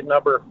probably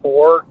number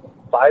 4,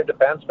 5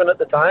 defenseman at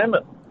the time,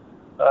 and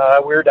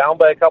we were down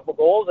by a couple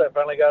goals. I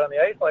finally got on the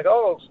ice, like,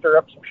 I'll stir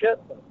up some shit.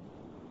 And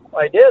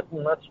I did,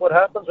 and that's what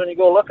happens when you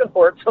go looking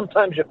for it.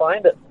 Sometimes you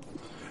find it,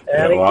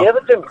 and he gave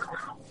it to me.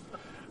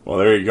 Well,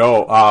 there you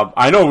go.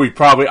 I know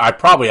I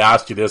probably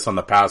asked you this on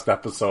the past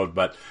episode,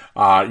 but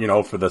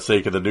for the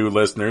sake of the new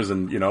listeners,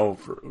 and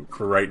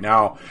for right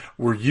now,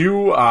 were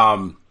you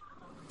a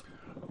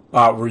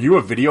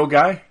video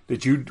guy?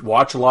 Did you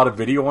watch a lot of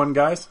video on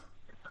guys?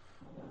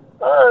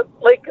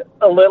 Like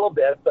a little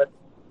bit, but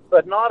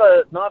not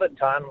a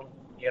ton.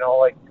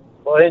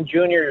 In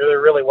junior there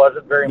really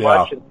wasn't very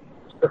much. And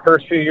the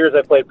first few years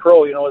I played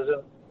pro,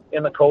 was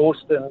in the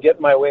coast and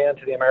getting my way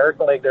into the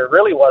American League. There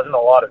really wasn't a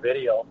lot of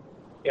video,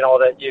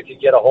 that you could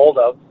get a hold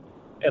of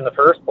in the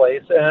first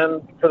place.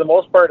 And for the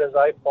most part, as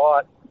I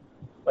fought,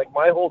 like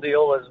my whole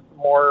deal was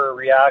more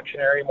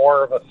reactionary,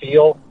 more of a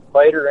feel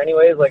fighter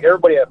anyways. Like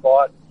everybody I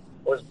fought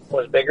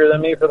was bigger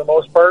than me for the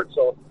most part.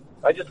 So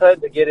I just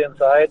had to get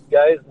inside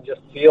guys and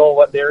just feel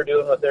what they're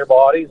doing with their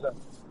bodies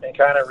and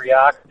kind of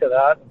react to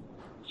that,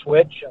 and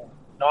switch and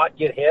not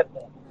get hit,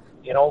 and,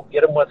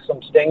 get them with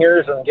some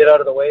stingers and get out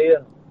of the way,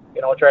 and,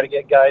 try to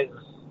get guys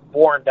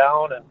worn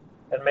down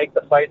and make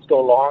the fights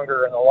go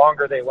longer. And the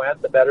longer they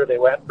went, the better they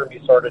went for me,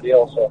 sort of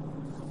deal. So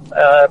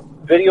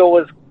video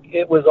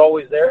was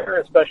always there,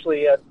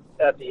 especially at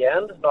the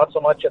end, not so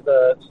much at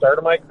the start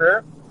of my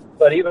career,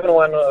 but even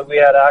when we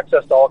had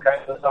access to all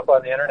kinds of stuff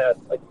on the internet,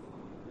 like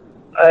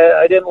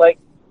I didn't like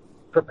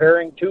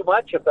preparing too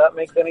much, if that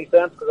makes any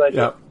sense,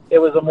 because it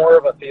was a more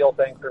of a feel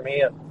thing for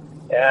me.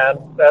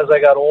 And as I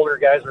got older,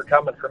 guys were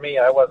coming for me.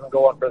 I wasn't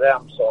going for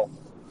them. So,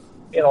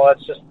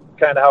 that's just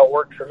kind of how it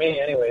worked for me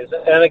anyways.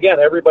 And again,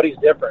 everybody's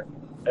different.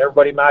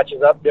 Everybody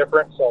matches up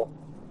different. So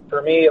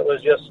for me, it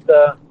was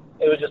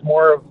just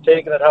more of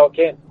taking it how it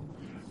came.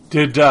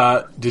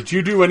 Did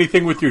you do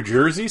anything with your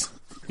jerseys?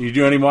 Did you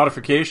do any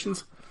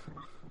modifications?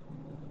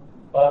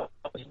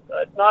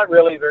 Not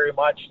really very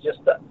much. Just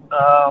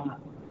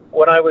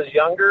when I was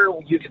younger,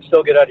 you could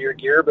still get out of your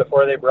gear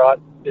before they brought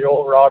the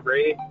old Rob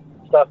Ray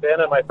stuff in.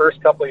 And my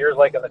first couple of years,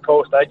 like in the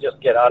coast, I'd just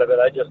get out of it.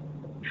 I'd just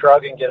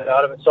shrug and get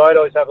out of it. So I'd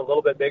always have a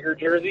little bit bigger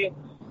jersey.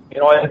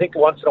 I think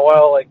once in a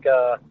while, like,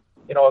 a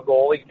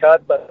goalie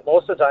cut, but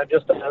most of the time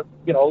just, a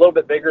little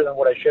bit bigger than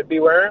what I should be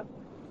wearing.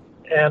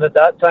 And at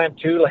that time,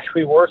 too, like,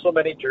 we wore so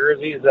many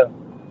jerseys and,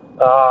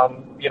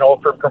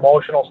 for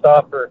promotional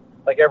stuff, or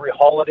like every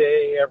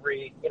holiday,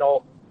 everybody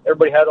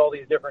had all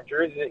these different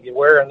jerseys that you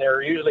wear, and they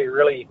were usually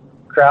really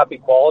crappy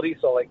quality.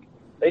 So, like,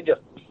 they'd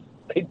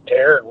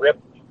tear and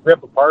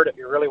rip apart if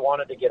you really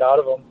wanted to get out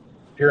of them.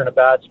 If you're in a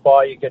bad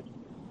spot, you could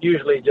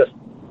usually just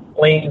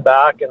lean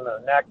back and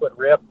the neck would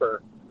rip,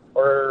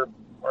 or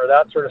or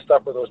that sort of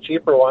stuff were those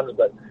cheaper ones.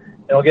 But,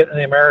 getting in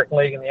the American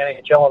League and the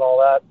NHL and all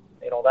that,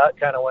 that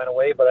kind of went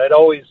away. But I'd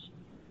always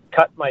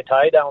cut my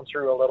tie down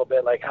through a little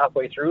bit, like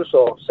halfway through.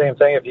 So same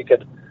thing, if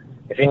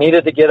you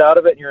needed to get out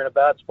of it and you're in a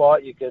bad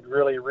spot, you could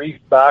really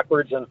reef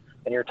backwards and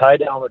your tie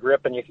down would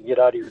rip and you could get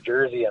out of your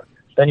jersey. And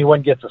then you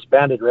wouldn't get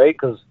suspended, right?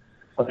 Because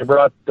when they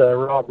brought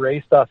Rob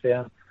Ray stuff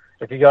in,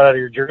 if you got out of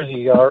your jersey,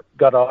 you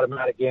got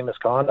automatic game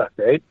misconduct,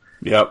 right?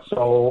 Yep.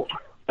 So,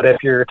 but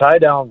if your tie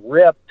down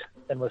ripped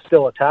and was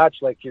still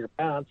attached like to your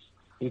pants,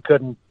 they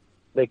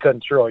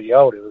couldn't throw you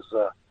out. It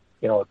was,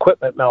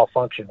 equipment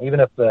malfunction. Even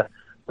if the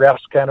refs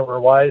kind of were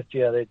wise to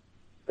you,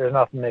 there's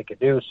nothing they could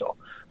do. So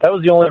that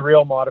was the only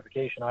real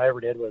modification I ever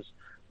did was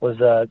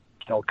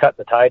cut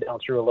the tie down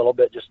through a little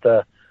bit just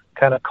to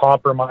kind of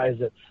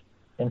compromise its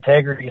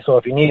integrity. So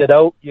if you needed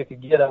out, you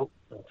could get out.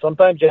 And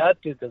sometimes you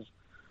had to because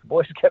the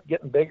boys kept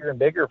getting bigger and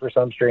bigger for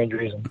some strange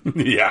reason.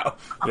 Yeah,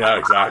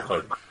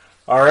 exactly.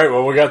 All right,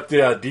 well, we got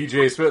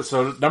DJ Smith.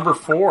 So number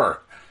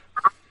 4.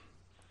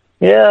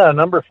 Yeah,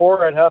 number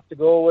 4, I'd have to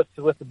go with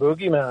the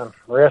boogeyman.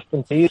 Rest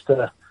in peace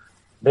to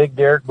Big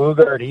Derek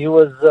Boogaard. He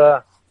was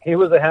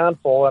a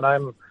handful, and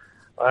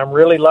I'm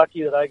really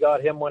lucky that I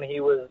got him when he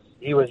was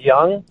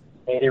young.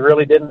 He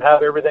really didn't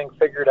have everything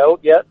figured out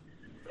yet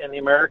in the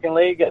American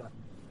League. And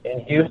in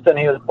Houston,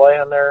 he was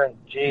playing there, and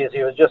geez,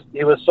 he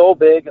was so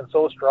big and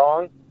so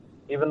strong,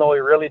 even though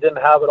he really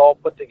didn't have it all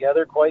put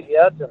together quite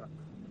yet. And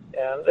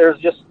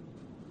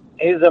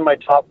he's in my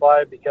top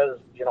 5 because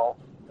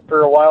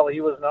for a while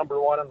he was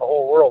number 1 in the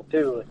whole world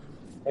too.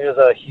 He was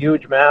a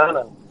huge man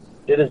and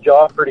did his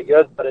job pretty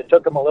good, but it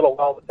took him a little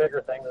while to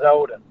figure things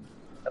out.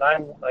 And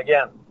I'm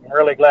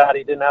really glad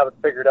he didn't have it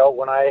figured out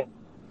when I,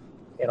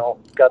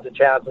 got the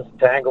chance to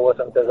tangle with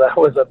him because that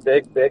was a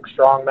big, big,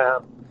 strong man.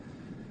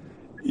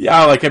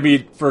 Yeah,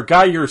 for a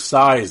guy your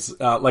size,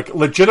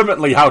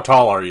 legitimately, how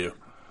tall are you?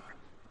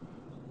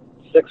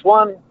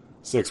 6'1".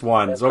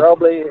 6'1". So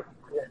probably,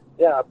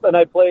 yeah. And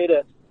I played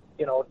at,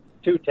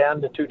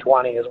 210 to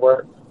 220 is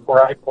where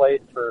I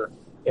played for,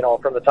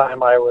 from the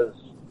time I was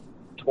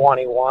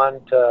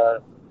 21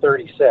 to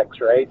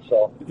 36, right?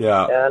 So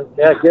yeah, and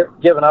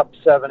giving up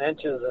 7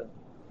 inches and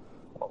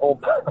a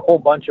whole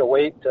bunch of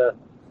weight to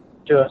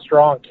a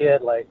strong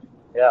kid, it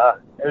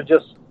was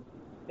just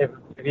if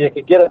you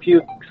could get a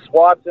few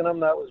swats in him,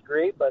 that was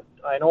great. But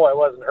I know I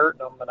wasn't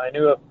hurting him, and I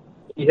knew if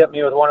he hit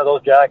me with one of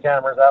those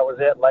jackhammers, that was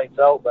it, lights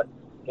out. But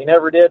he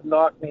never did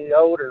knock me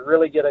out or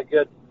really get a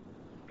good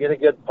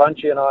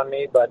punch in on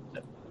me. But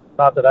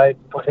not that I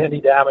put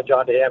any damage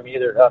onto him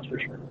either. That's for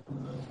sure.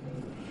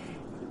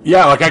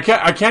 Yeah,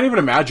 I can't even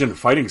imagine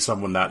fighting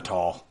someone that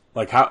tall.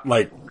 That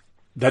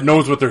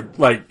knows what they're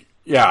like.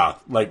 Yeah,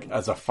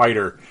 as a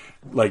fighter,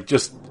 I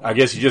guess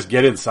you just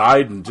get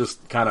inside and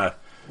just kind of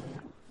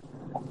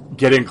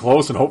get in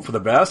close and hope for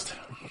the best.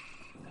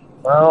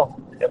 Well,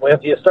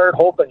 if you start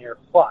hoping, you're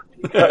fucked.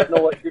 You got to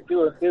know what you're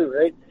doing too,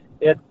 right?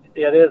 It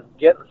is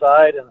get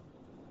inside and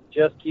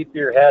just keep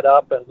your head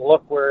up and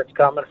look where it's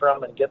coming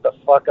from and get the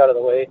fuck out of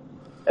the way.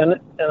 And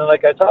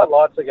I taught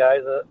lots of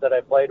guys that I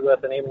played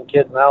with, and even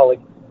kids now,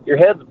 your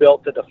head's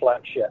built to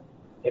deflect shit.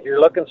 If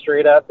you're looking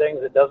straight at things,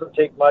 it doesn't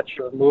take much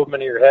of a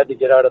movement of your head to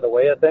get out of the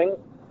way of things.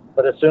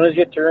 But as soon as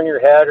you turn your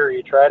head or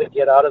you try to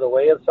get out of the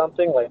way of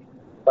something, like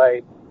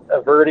by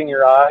averting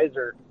your eyes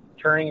or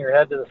turning your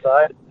head to the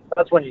side,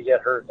 that's when you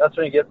get hurt. That's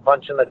when you get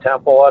punched in the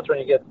temple. That's when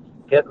you get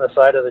hit in the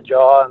side of the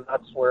jaw, and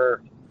that's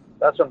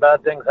when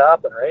bad things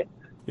happen, right?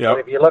 Yeah.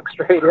 If you look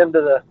straight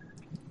into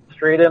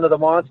the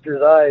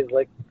monster's eyes,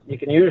 you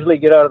can usually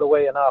get out of the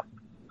way enough.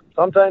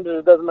 Sometimes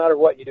it doesn't matter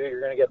what you do, you're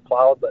going to get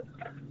plowed, but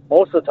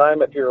most of the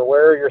time, if you're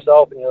aware of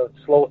yourself and you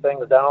slow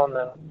things down,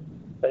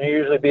 then you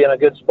usually be in a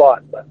good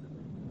spot. But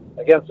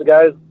against the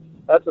guys,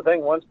 that's the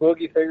thing. Once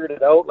Boogie figured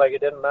it out,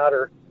 it didn't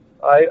matter.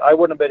 I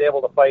wouldn't have been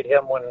able to fight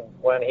him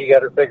when he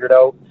got it figured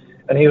out,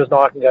 and he was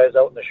knocking guys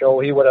out in the show.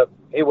 He would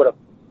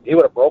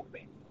have broke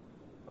me.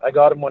 I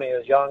got him when he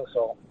was young,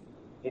 so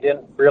he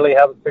didn't really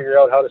have it figured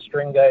out how to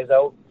string guys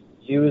out,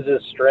 use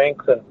his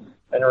strength,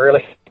 and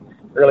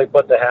really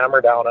put the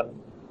hammer down. And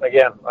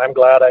again, I'm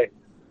glad I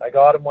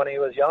got him when he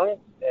was young,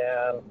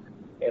 and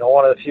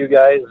one of the few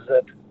guys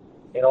that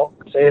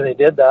say they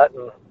did that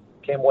and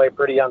came away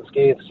pretty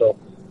unscathed. So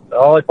I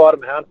only fought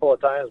him a handful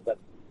of times, but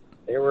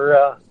they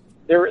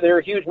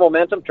were huge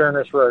momentum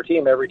turners for our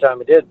team every time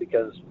we did,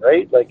 because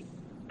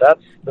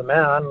that's the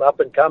man up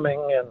and coming,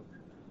 and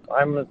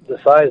I'm the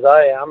size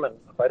I am, and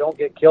if I don't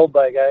get killed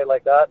by a guy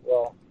like that,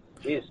 well,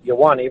 geez, you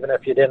won even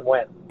if you didn't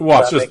win.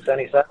 Well, that makes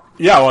any sense?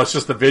 Yeah, well, it's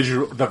just the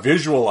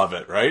visual of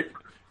it, right?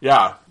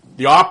 Yeah,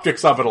 the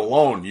optics of it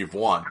alone, you've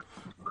won.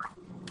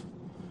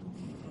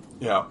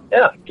 Yeah.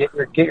 Yeah, get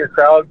your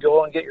crowd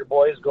going, get your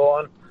boys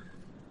going,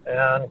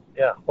 and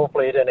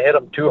hopefully you didn't hit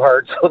him too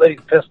hard so that he's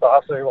pissed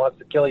off, so he wants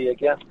to kill you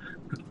again.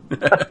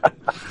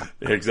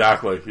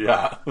 Exactly.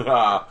 Yeah.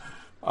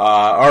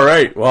 All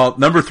right. Well,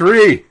 number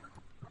 3.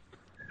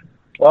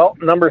 Well,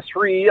 number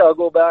 3, I'll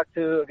go back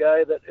to a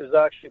guy that was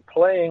actually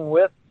playing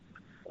with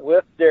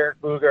Derek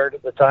Boogaard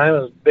at the time. It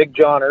was Big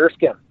John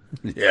Erskine.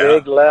 Yeah.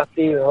 Big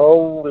lefty.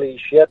 Holy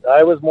shit.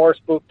 I was more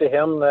spooked to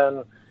him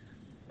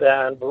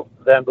than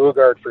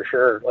Bugard for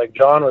sure. Like,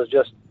 John was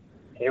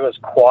he was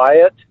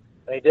quiet,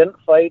 and he didn't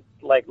fight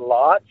like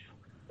lots,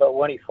 but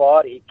when he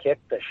fought, he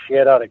kicked the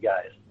shit out of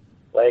guys.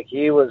 Like,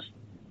 he was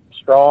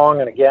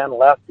strong, and again,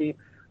 lefty.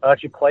 I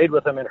actually played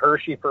with him in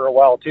Hershey for a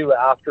while too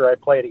after I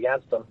played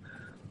against him.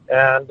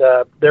 And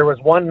there was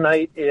one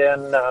night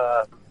in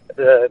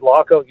the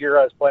lockout year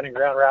I was playing in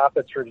Grand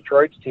Rapids for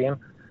Detroit's team,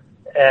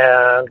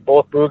 and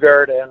both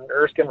Bugard and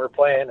Erskine were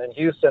playing in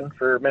Houston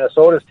for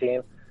Minnesota's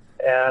team.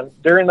 And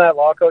during that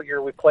lockout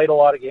year, we played a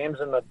lot of games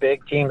in the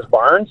big teams'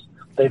 barns.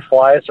 They'd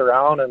fly us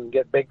around and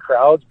get big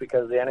crowds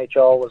because the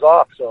NHL was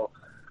off. So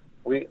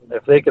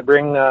if they could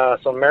bring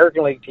some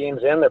American League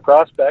teams in, their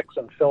prospects,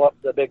 and fill up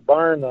the big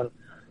barn, then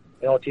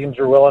teams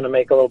were willing to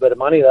make a little bit of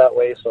money that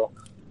way. So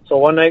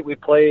one night we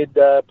played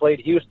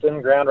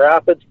Houston, Grand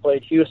Rapids,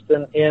 played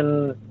Houston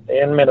in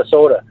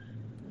Minnesota,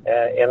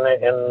 in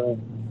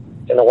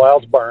the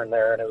Wilds barn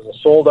there, and it was a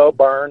sold out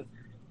barn.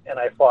 And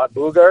I fought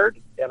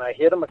Bugard, and I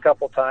hit him a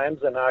couple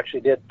times, and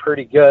actually did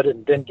pretty good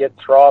and didn't get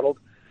throttled.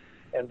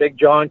 And Big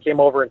John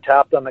came over and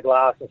tapped on the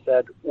glass and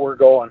said, "We're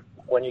going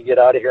when you get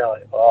out of here." I'm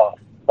like, oh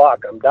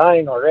fuck, I'm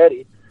dying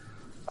already.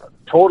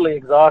 Totally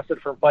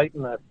exhausted from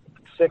fighting the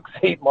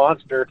 6'8"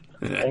 monster,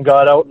 and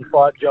got out and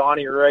fought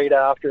Johnny right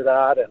after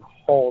that. And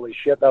holy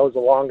shit, that was the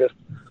longest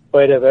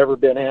fight I've ever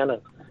been in.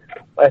 And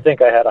I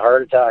think I had a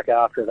heart attack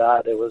after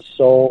that. It was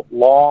so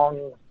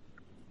long,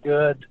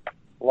 good,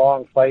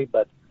 long fight.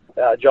 But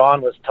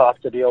John was tough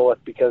to deal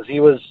with because he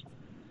was,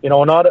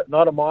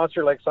 not a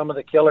monster like some of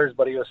the killers,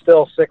 but he was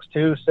still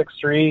 6'2",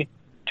 6'3",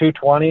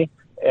 220,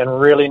 and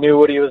really knew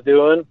what he was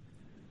doing,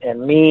 and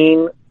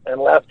mean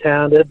and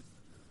left-handed,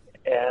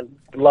 and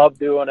loved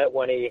doing it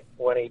when he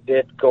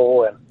did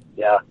go. And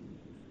yeah,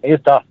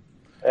 he's tough.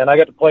 And I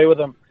got to play with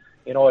him,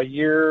 a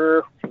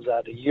year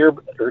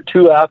or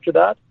two after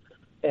that.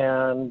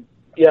 And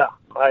yeah,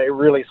 I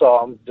really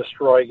saw him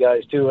destroy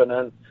guys too. And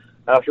then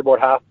after about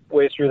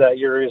halfway through that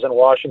year, he was in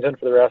Washington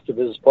for the rest of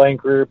his playing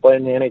career,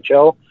 playing in the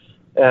NHL,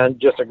 and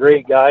just a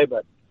great guy,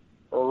 but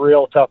a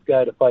real tough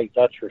guy to fight,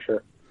 that's for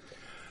sure.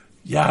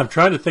 Yeah, I'm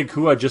trying to think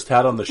who I just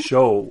had on the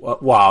show.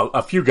 Wow,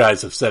 a few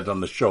guys have said it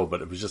on the show,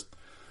 but it was just,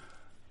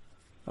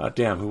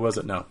 damn, who was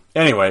it now?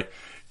 Anyway,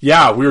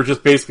 yeah, we were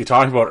just basically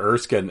talking about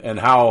Erskine and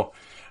how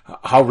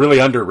really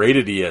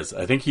underrated he is.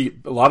 I think a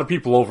lot of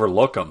people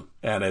overlook him,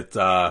 and it's,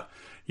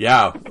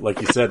 yeah, like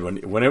you said,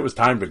 when it was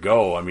time to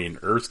go, I mean,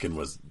 Erskine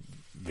was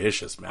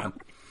vicious, man.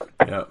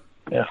 Yeah.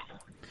 Yeah.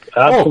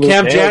 Absolutely. Oh,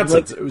 Cam Janssen.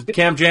 It was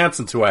Cam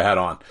Janssen who I had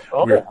on.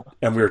 Oh. We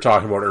were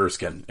talking about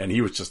Erskine, and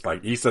he was just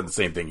like, he said the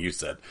same thing you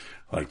said.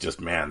 Like,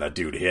 just, man, that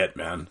dude hit,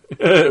 man.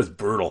 It was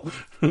brutal.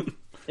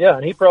 Yeah,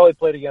 and he probably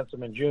played against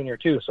him in junior,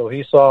 too, so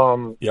he saw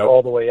him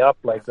all the way up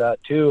like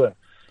that, too.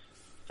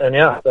 And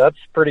yeah, that's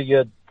pretty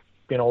good,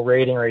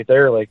 rating right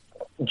there. Like,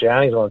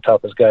 Johnny's one of the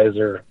toughest guys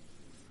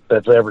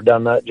that's ever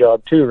done that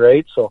job, too,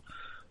 right? So,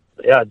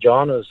 yeah,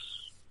 John was...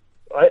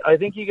 I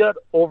think he got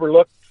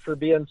overlooked for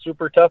being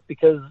super tough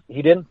because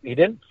he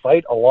didn't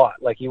fight a lot.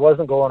 Like, he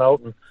wasn't going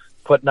out and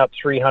putting up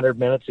 300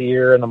 minutes a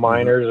year in the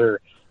minors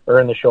or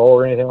in the show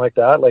or anything like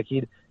that. Like,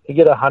 he'd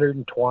get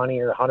 120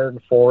 or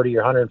 140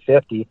 or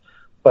 150,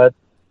 but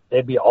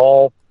they'd be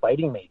all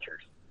fighting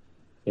majors.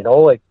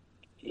 Like,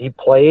 he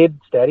played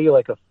steady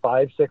like a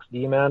 5'6"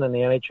 D-man in the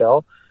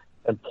NHL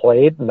and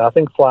played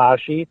nothing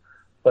flashy,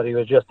 but he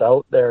was just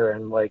out there,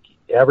 and like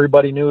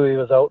everybody knew he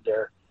was out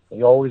there.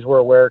 You always were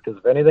aware because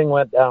if anything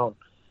went down,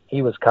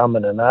 he was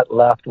coming, and that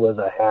left was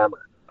a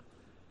hammer.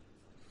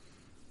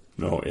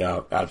 No,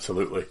 yeah,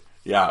 absolutely.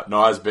 Yeah,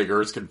 no, I was a big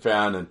Erskine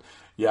fan, and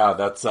yeah,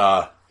 that's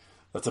a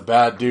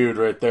bad dude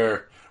right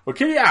there.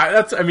 Okay,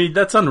 yeah,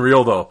 that's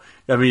unreal though.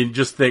 I mean,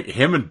 just think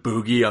him and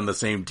Boogie on the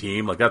same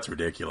team, like that's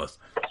ridiculous.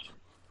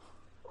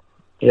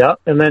 Yeah,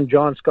 and then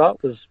John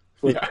Scott was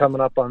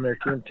coming up on their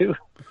team too.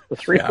 The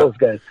three of those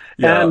guys,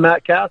 and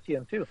Matt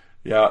Cassian too.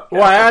 Yeah,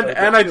 well,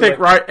 and I think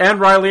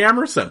Riley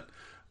Emerson.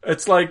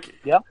 It's like,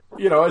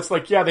 it's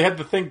like, they had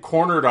the thing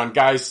cornered on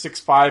guys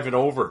 6'5" and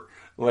over.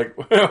 Like,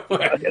 I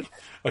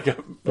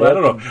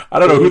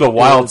don't know who the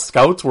Wild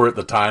Scouts were at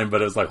the time,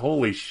 but it was like,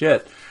 holy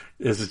shit.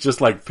 Is it just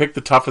like pick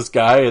the toughest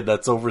guy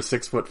that's over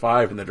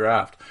 6'5" in the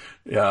draft?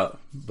 Yeah,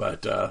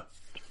 but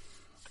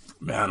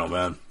man, oh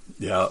man,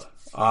 yeah.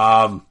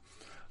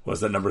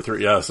 Was that number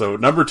 3? Yeah, so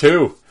number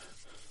 2.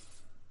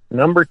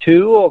 Number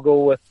 2, I'll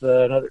go with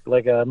another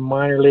like a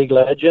minor league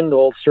legend,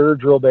 old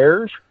Serge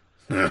Robert.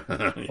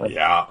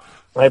 Yeah,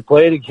 I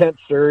played against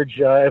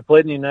Serge. I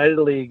played in the United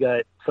League.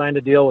 I signed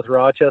a deal with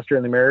Rochester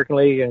in the American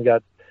League, and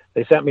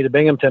they sent me to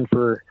Binghamton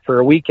for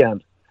a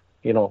weekend.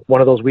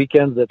 One of those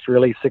weekends that's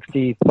really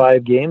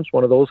 65 games.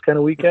 One of those kind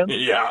of weekends.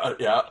 Yeah.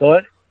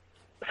 So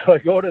I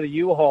go to the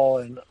U-Haul,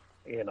 and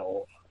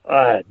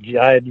I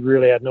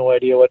really had no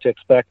idea what to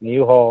expect in the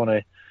U-Haul,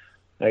 and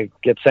I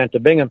get sent to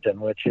Binghamton,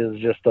 which is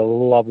just a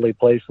lovely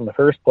place in the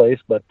first place.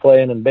 But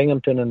playing in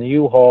Binghamton in the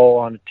U-Haul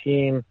on a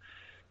team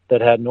that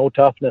had no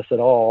toughness at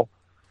all,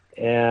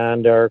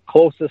 and our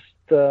closest,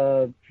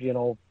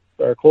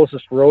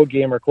 closest road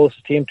game, our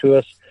closest team to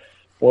us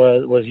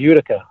was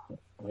Utica.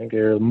 I think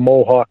they're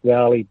Mohawk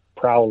Valley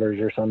Prowlers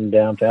or some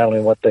damn thing. I don't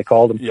know what they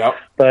called them. Yep.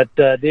 But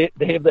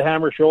Dave the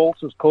Hammer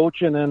Schultz was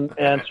coaching,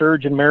 and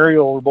Serge and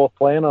Mario were both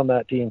playing on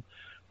that team,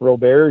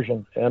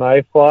 Roberge. And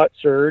I fought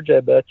Serge,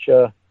 I bet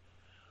you,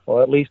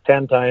 at least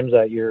 10 times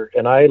that year.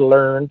 And I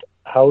learned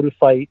how to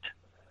fight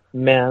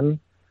men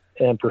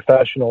and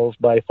professionals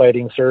by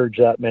fighting Serge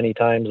that many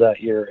times that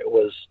year.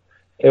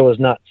 It was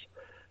nuts.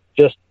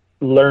 Just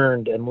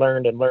learned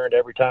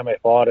every time I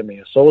fought him. He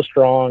was so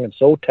strong and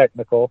so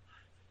technical.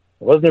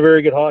 He wasn't a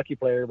very good hockey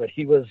player, but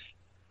he was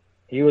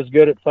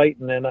good at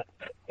fighting. And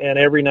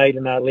every night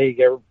in that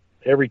league,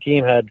 every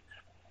team had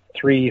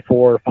 3,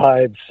 4,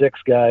 5, 6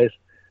 guys,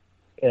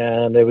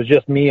 and it was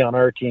just me on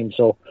our team.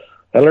 So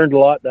I learned a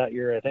lot that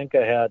year. I think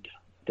I had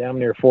damn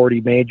near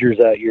 40 majors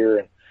that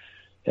year,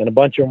 and a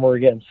bunch of them were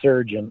against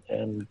Serge,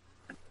 and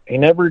he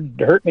never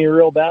hurt me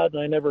real bad,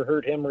 and I never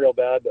hurt him real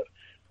bad, but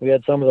we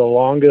had some of the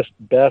longest,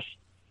 best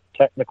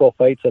technical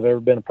fights I've ever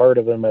been a part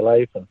of in my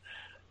life, and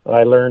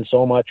I learned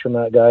so much from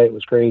that guy. It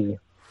was crazy.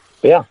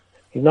 But yeah,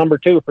 he's number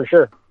 2 for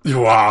sure.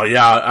 Wow,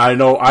 yeah, I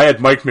know. I had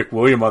Mike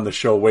McWilliam on the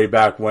show way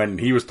back when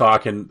he was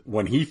talking,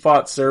 when he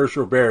fought Serge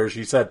Roberge.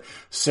 He said,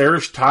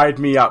 Serge tied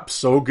me up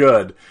so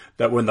good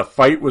that when the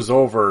fight was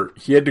over,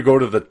 he had to go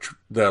to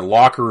the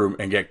locker room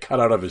and get cut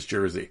out of his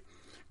jersey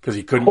because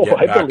he couldn't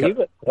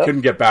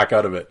couldn't get back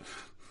out of it.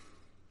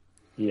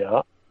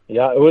 Yeah,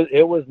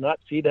 it was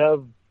nuts. He'd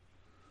have,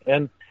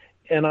 and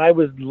I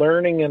was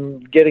learning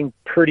and getting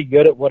pretty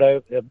good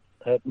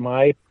at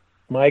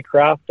my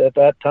craft at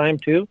that time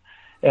too.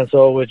 And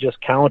so it was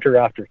just counter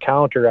after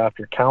counter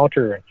after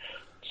counter and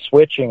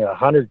switching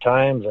 100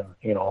 times.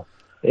 And,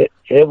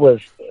 it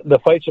was, the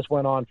fights just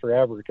went on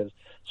forever because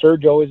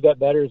Serge always got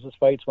better as his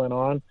fights went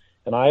on.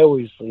 And I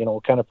always,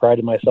 kind of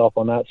prided myself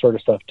on that sort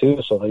of stuff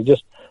too. So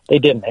they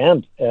didn't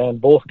end.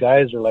 And both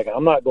guys are like,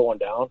 I'm not going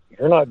down.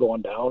 You're not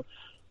going down.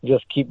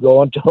 Just keep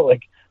going till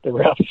like the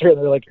refs are,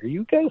 they're like, are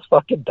you guys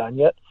fucking done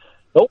yet?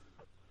 Nope.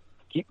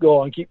 Keep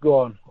going.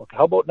 Okay,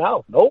 how about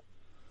now? Nope.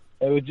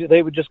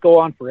 They would just go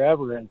on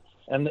forever.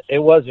 And it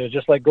was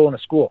just like going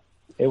to school.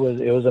 It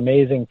was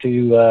amazing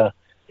to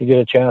get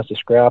a chance to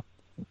scrap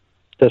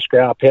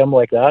him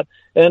like that,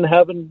 and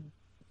having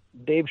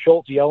Dave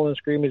Schultz yelling and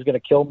screaming he's going to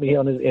kill me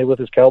with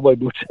his cowboy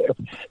boots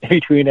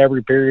between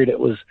every period. It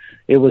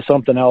was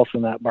something else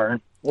in that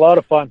barn. A lot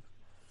of fun.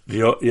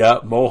 Yeah,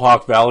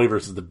 Mohawk Valley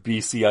versus the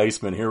BC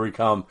Icemen. Here we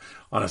come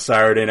on a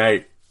Saturday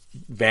night.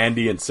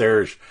 Vandy and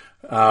Serge.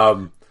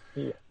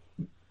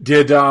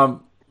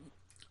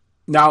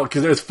 Now,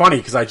 because it was funny,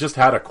 because I just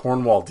had a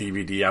Cornwall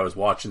DVD I was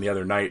watching the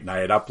other night, and I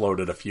had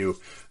uploaded a few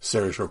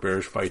Serge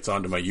Roberge fights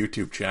onto my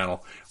YouTube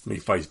channel when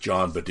he fights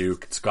John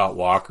Baduke and Scott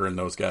Walker and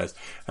those guys.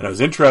 And it was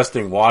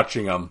interesting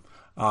watching him.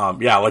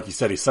 Like you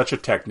said, he's such a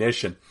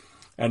technician.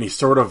 And he's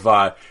sort of,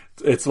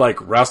 it's like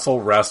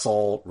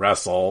wrestle.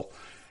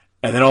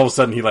 And then all of a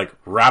sudden he like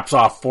wraps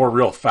off 4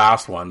 real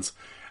fast ones.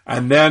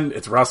 And then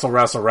it's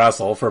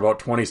wrestle for about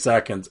 20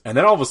 seconds. And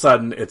then all of a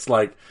sudden it's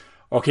like,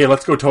 okay,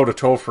 let's go toe to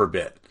toe for a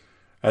bit.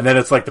 And then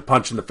it's like the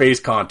punch in the face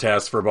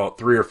contest for about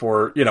 3 or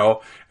 4,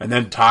 and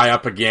then tie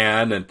up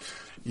again. And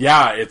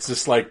yeah, it's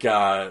just like,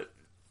 and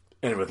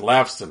with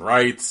lefts and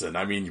rights. And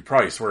I mean, you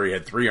probably swear he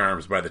had 3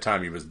 arms by the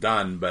time he was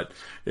done, but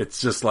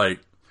it's just like,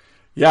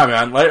 yeah,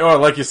 man,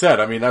 like you said,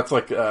 I mean, that's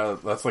like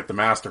the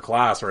master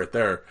class right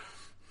there.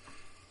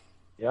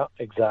 Yeah,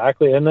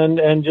 exactly.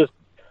 And just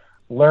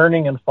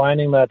learning and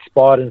finding that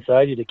spot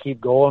inside you to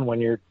keep going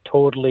when you're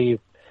totally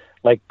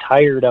like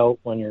tired out,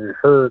 when you're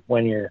hurt,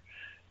 when you're,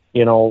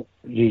 you don't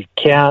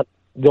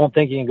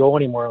think you can go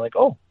anymore. Like,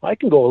 oh, I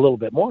can go a little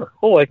bit more.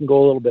 Oh, I can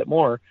go a little bit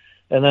more.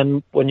 And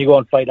then when you go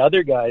and fight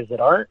other guys that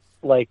aren't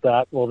like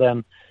that, well,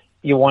 then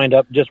you wind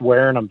up just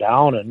wearing them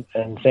down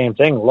and same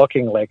thing,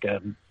 looking like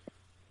a,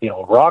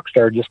 rock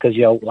star just because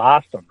you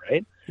outlast them,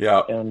 right?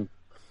 Yeah. And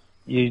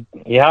you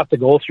have to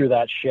go through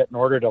that shit in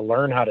order to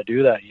learn how to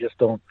do that. You just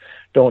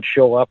don't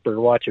show up or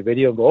watch a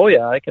video and go, oh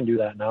yeah, I can do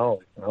that now.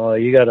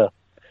 You gotta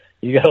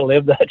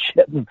live that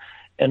shit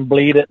and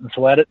bleed it and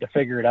sweat it to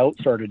figure it out,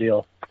 sort of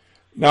deal.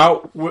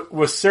 Now,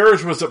 with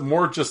Serge, was it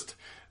more just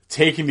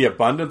taking the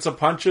abundance of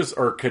punches,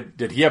 or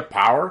did he have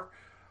power?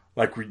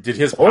 Like, did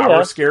his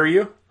power scare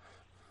you?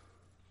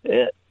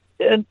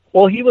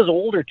 Well, he was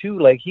older too.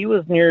 Like, he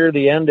was near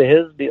the end of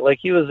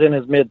he was in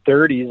his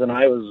mid-30s, and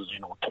I was,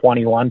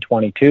 21,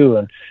 22,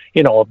 and,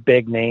 a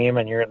big name,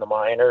 and you're in the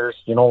minors,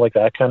 like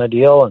that kind of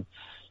deal. And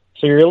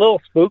so you're a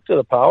little spooked to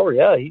the power.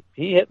 Yeah, he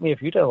hit me a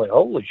few times. Like,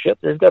 holy shit,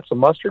 there's got some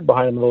mustard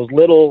behind him. Those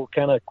little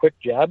kind of quick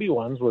jabby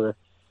ones where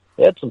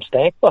they had some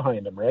stank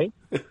behind him, right?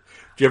 Did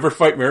you ever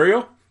fight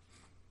Mario?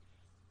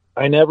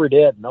 I never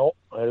did. No,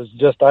 I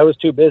was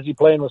too busy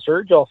playing with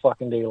Serge all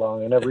fucking day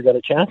long. I never got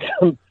a chance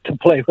to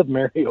play with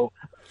Mario.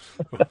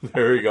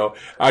 There you go.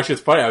 Actually,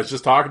 it's funny. I was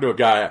just talking to a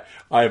guy.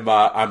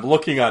 I'm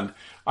looking on.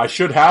 I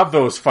should have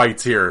those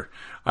fights here.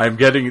 I'm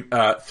getting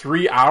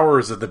 3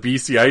 hours of the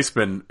BC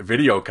Iceman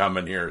video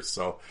coming here,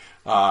 so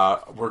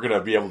we're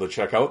gonna be able to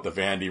check out the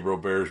Vandy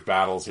Roberge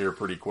battles here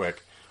pretty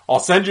quick. I'll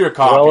send you a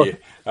copy.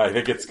 Well, I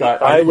think it's got.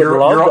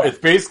 It's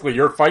basically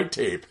your fight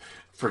tape.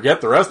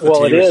 Forget the rest of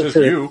the team. It's just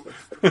you.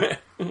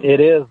 It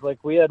is.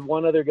 Like, we had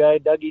one other guy,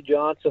 Dougie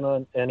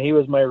Johnson, and he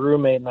was my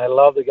roommate, and I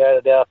love the guy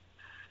to death.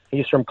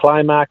 He's from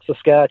Climax,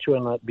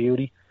 Saskatchewan, that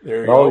beauty.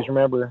 There you go. Always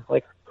remember,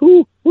 like,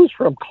 who's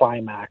from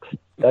Climax?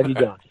 Dougie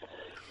Johnson.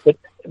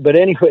 But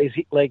anyways,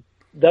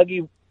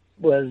 Dougie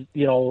was,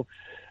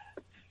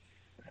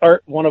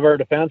 one of our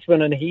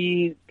defensemen, and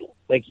he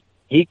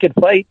could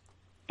fight,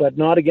 but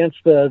not against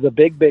the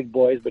big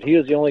boys. But he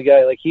was the only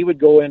guy. Like, he would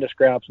go into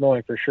scraps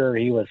knowing for sure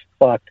he was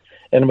fucked,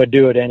 and would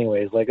do it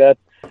anyways. Like that,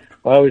 I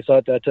always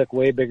thought that took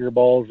way bigger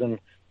balls than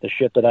the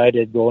shit that I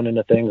did going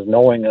into things,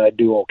 knowing I'd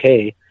do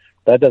okay.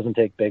 That doesn't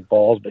take big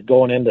balls, but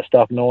going into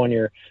stuff knowing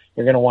you're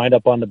going to wind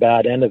up on the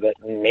bad end of it.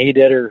 And he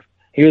did, or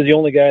he was the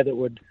only guy that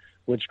would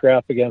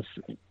scrap against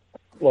a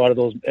lot of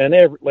those. And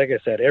like I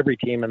said, every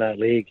team in that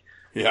league,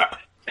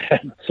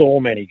 had so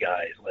many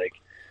guys. Like,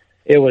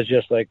 it was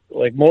just like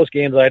most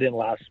games I didn't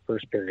last the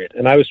first period,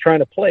 and I was trying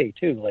to play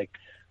too. Like,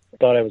 I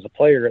thought I was a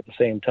player at the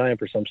same time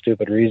for some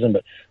stupid reason,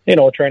 but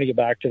trying to get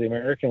back to the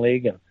American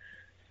League, and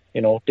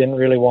didn't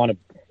really want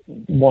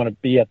to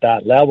be at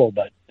that level.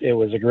 But it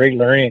was a great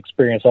learning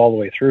experience all the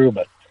way through.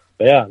 But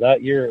yeah,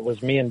 that year it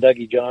was me and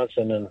Dougie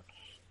Johnson,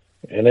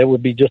 and it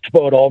would be just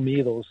about all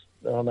me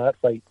on that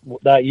fight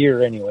that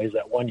year. Anyways,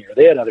 that one year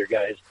they had other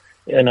guys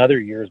in other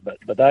years, but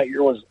that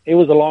year was a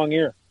long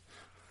year.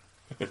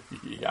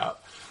 Yeah.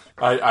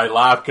 I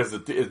laugh because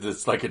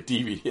it's like a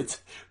DVD.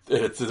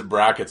 It's in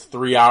brackets,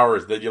 3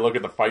 hours. Then you look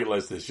at the fight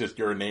list; it's just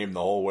your name the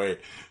whole way.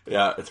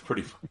 Yeah, it's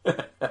pretty.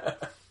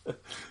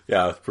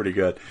 Yeah, it's pretty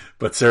good.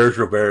 But Serge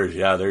Roberge,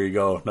 yeah, there you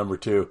go, number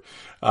 2.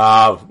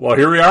 Well,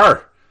 here we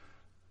are.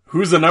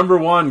 Who's the number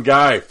 1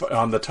 guy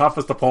on the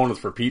toughest opponents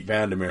for Pete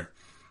Vandermeer?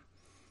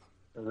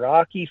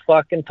 Rocky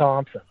fucking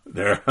Thompson.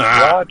 There,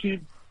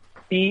 Rocky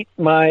beat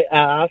my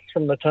ass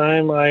from the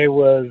time I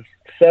was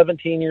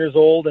 17 years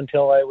old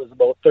until I was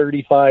about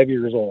 35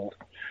 years old.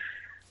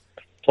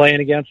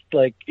 Playing against,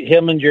 like,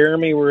 him and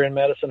Jeremy were in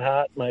Medicine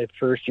Hat my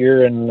first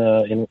year, and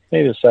in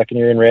maybe the second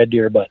year in Red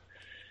Deer. But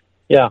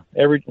yeah,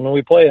 when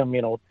we play them,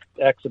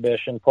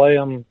 exhibition, play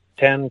them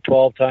 10,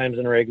 12 times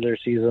in regular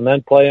season,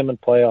 then play them in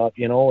playoff,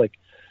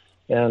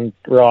 and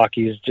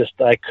Rocky's just,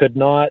 I could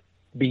not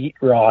beat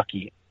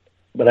Rocky,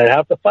 but I'd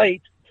have to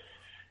fight,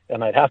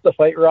 and I'd have to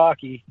fight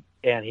Rocky,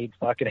 and he'd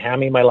fucking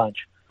hand me my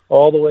lunch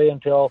all the way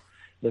until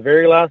the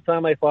very last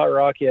time I fought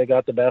Rocky. I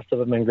got the best of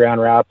him in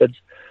Grand Rapids.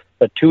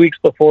 But 2 weeks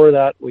before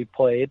that, we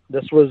played.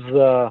 This was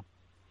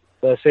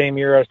the same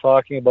year I was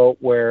talking about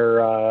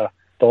where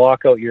the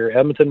lockout year,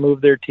 Edmonton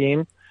moved their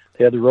team.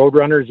 They had the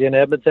Roadrunners in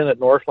Edmonton at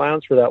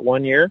Northlands for that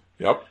 1 year.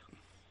 Yep.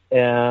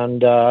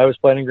 And I was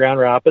playing in Grand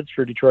Rapids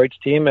for Detroit's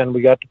team, and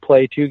we got to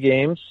play 2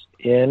 games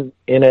in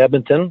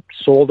Edmonton,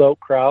 sold-out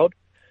crowd.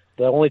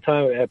 The only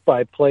time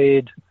I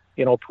played,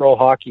 pro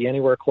hockey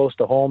anywhere close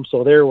to home,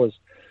 so there was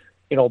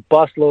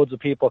busloads of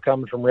people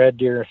coming from Red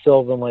Deer,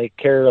 Sylvan Lake,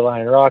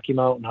 Caroline, Rocky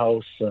Mountain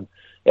House, and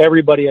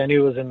everybody I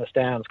knew was in the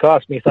stands.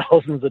 Cost me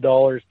thousands of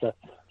dollars to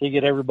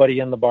get everybody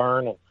in the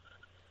barn.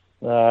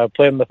 And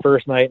played them the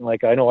first night,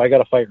 and I know I got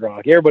to fight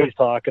Rocky. Everybody's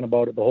talking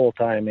about it the whole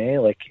time, eh?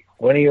 Like,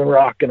 when are you and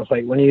Rock going to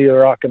fight? When are you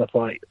and Rock going to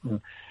fight?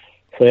 And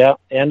so yeah,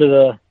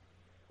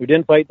 we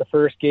didn't fight the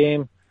first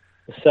game.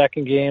 The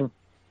second game,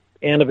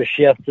 end of a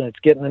shift, and it's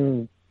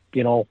getting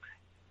in,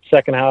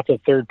 second half of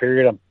the third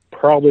period. I'm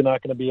probably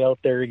not going to be out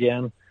there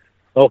again.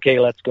 Okay,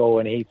 let's go.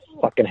 And he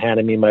fucking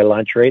handed me my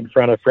lunch right in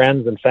front of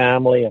friends and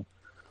family and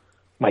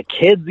my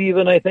kids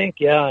even, I think.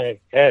 Yeah,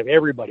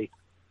 everybody.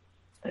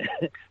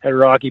 Had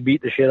Rocky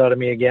beat the shit out of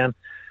me again.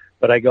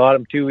 But I got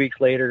him 2 weeks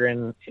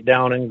later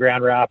down in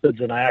Grand Rapids,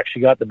 and I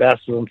actually got the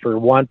best of him for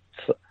once.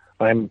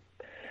 I'm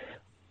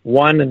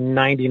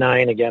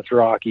 1-99 against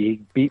Rocky.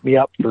 He beat me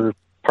up for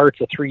parts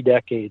of 3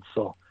 decades.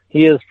 So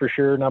he is for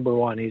sure number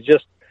 1.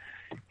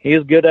 He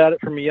was good at it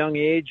from a young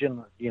age,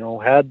 and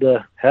had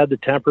the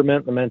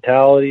temperament, the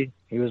mentality.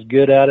 He was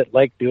good at it,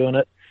 liked doing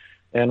it,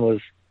 and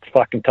was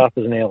fucking tough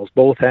as nails.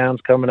 Both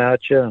hands coming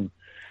at you, and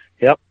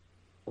yep,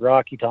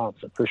 Rocky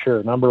Thompson for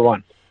sure, number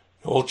 1.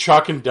 Old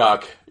Chuck and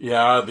Duck,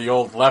 yeah, the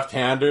old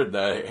left-hander,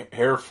 the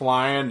hair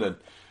flying. And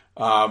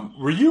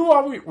were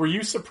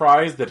you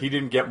surprised that he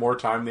didn't get more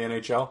time in the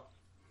NHL?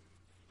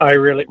 I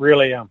really,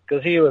 really am,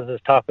 because he was as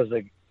tough as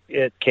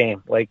it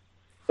came. Like,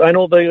 I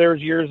know there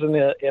was years in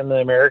the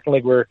American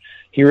League where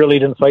he really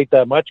didn't fight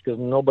that much because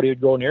nobody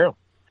would go near him.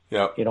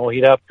 Yeah,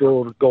 he'd have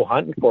to go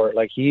hunting for it.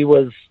 Like, he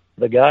was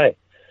the guy,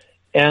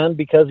 and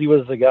because he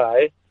was the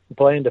guy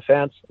playing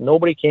defense,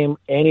 nobody came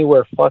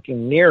anywhere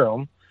fucking near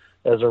him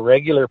as a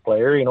regular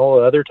player.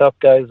 Other tough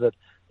guys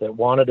that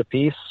wanted a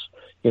piece,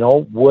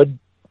 would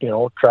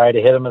try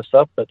to hit him and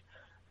stuff, but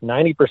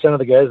 90% of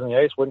the guys on the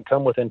ice wouldn't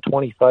come within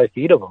 25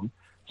 feet of him.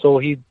 So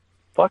he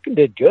fucking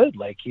did good.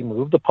 Like, he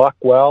moved the puck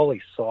well.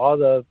 He saw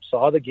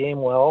the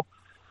game well.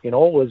 He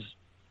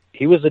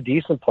was a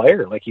decent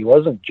player. Like, he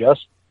wasn't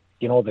just,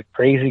 the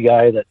crazy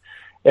guy that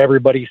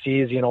everybody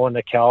sees, in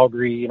the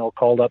Calgary,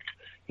 called up,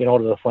 to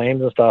the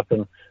Flames and stuff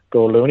and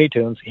go Looney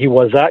Tunes. He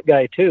was that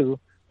guy too,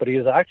 but he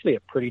was actually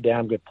a pretty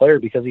damn good player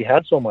because he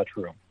had so much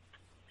room.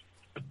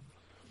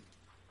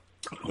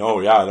 No,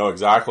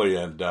 exactly.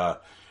 And, I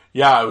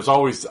was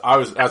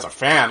as a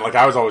fan, like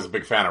I was always a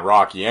big fan of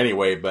Rocky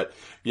anyway, but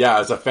yeah,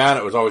 as a fan,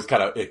 it was always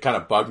kind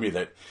of bugged me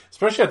that,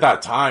 especially at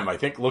that time, I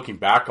think looking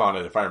back on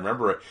it, if I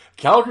remember it,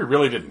 Calgary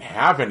really didn't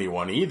have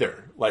anyone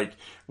either. Like, it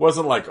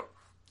wasn't like,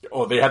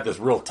 oh, they had this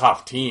real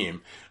tough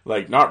team.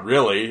 Like, not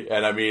really.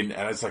 And I mean,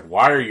 and it's like,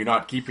 why are you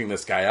not keeping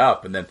this guy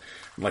up? And then,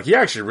 like, he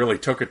actually really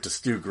took it to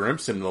Stu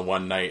Grimson the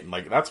one night. And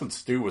like, that's when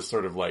Stu was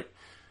sort of like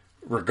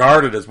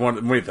regarded as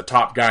maybe the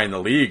top guy in the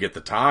league at the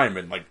time.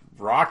 And like,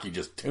 Rocky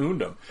just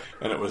tuned him.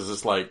 And it was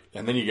just like,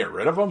 and then you get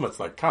rid of him. It's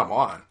like, come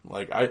on.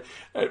 Like, and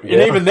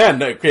even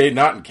then, okay,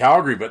 not in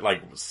Calgary, but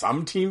like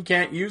some team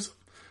can't use him.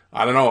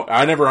 I don't know.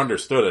 I never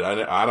understood it.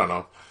 I don't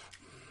know.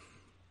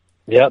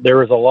 Yeah, there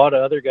was a lot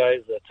of other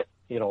guys that,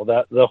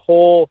 that the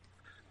whole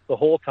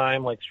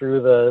time, like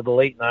through the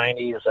late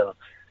 90s and,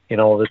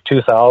 the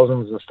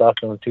 2000s and stuff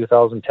and the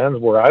 2010s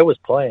where I was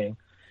playing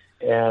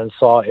and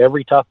saw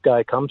every tough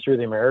guy come through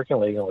the American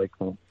League. And like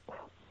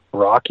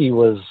Rocky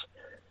was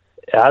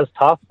as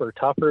tough or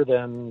tougher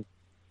than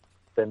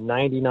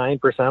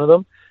 99% of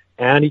them.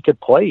 And he could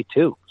play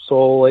too.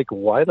 So like,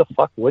 why the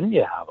fuck wouldn't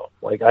you have him?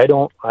 Like,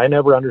 I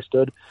never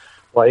understood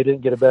why he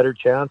didn't get a better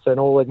chance. I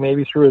know like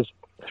maybe through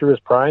his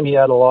prime, he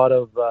had a lot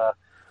of,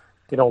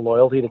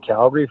 loyalty to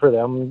Calgary for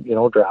them,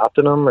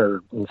 drafting him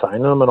or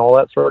signing him and all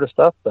that sort of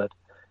stuff.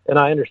 And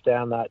I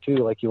understand that too.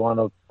 Like, you want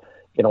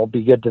to,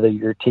 be good to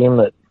your team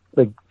that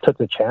took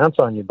the chance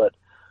on you. But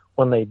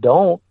when they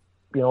don't,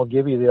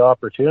 give you the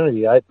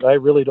opportunity, I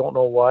really don't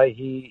know why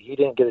he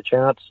didn't get a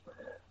chance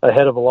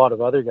ahead of a lot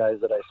of other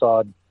guys that I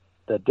saw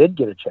that did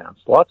get a chance.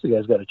 Lots of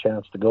guys got a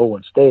chance to go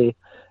and stay.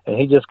 And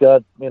he just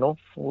got, little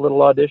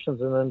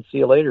auditions and then see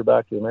you later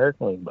back to the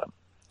American League. But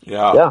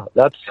yeah,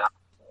 that's,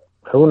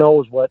 who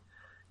knows what.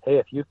 Hey,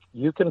 if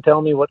you can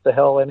tell me what the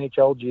hell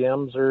NHL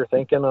GMs are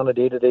thinking on a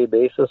day-to-day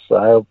basis,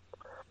 I'll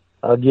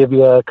give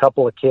you a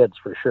couple of kids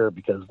for sure,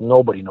 because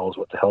nobody knows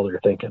what the hell they're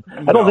thinking.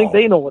 I don't think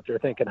they know what they're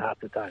thinking half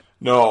the time.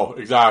 No,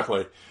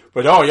 exactly.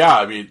 But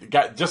I mean,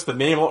 just the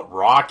name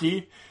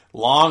Rocky,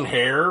 long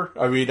hair.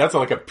 I mean, that's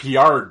like a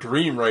PR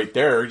dream right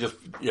there. Just,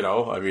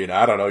 I mean,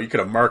 I don't know. You could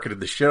have marketed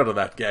the shit out of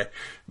that guy,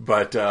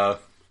 but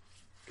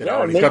he's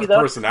got the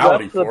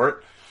personality for it.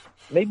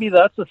 Maybe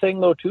that's the thing,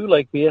 though, too,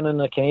 like being in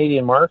the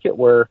Canadian market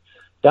where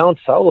down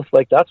south,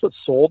 like that's what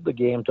sold the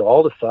game to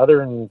all the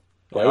southern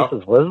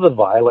places was the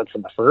violence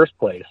in the first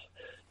place.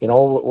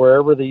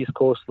 Wherever the East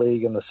Coast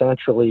League and the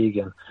Central League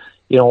and,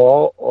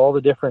 all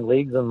the different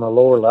leagues in the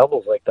lower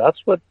levels, like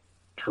that's what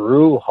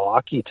drew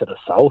hockey to the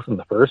south in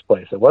the first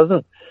place. It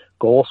wasn't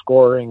goal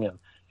scoring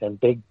and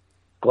big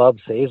glove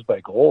saves by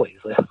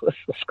goalies. It was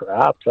the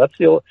scraps. That's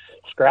the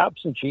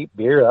scraps and cheap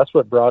beer. That's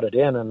what brought it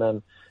in. And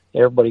then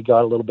everybody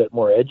got a little bit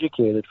more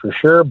educated for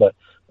sure, but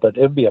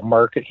it'd be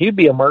he'd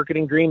be a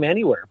marketing dream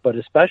anywhere, but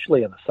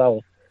especially in the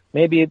South.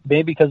 Maybe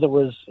because it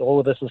was,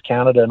 this is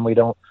Canada and we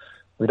don't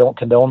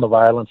condone the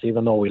violence,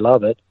 even though we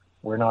love it.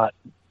 We're not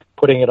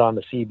putting it on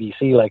the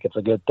CBC like it's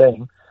a good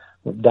thing.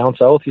 Down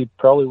South, he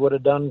probably would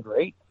have done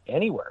great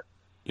anywhere.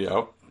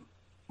 Yeah.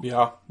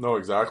 Yeah, no,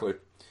 exactly.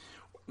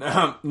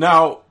 Now,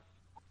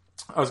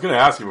 I was going to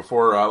ask you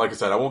before, like I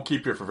said, I won't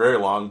keep you for very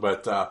long,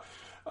 but,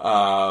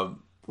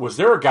 was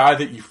there a guy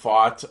that you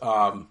fought?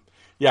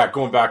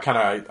 Going back,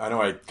 I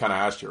know I kind of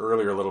asked you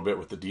earlier a little bit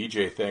with the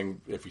DJ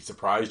thing, if he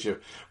surprised you.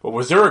 But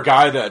was there a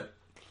guy that,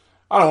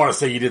 I don't want to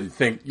say you didn't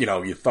think,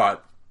 you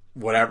thought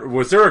whatever.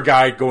 Was there a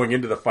guy going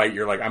into the fight,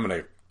 you're like, I'm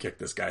going to kick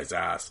this guy's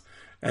ass?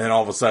 And then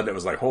all of a sudden it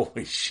was like,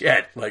 holy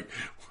shit. Like,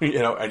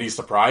 and he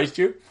surprised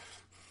you?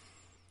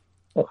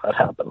 Well, that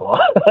happened a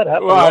lot.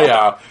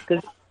 Yeah.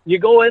 Because you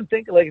go in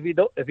thinking, like,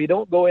 if you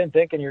don't go in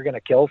thinking you're going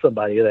to kill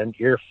somebody, then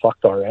you're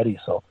fucked already.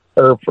 So.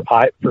 Or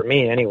for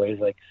me anyways,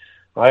 like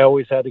I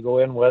always had to go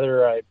in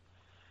whether I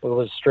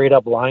was straight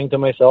up lying to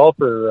myself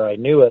or I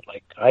knew it.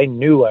 Like I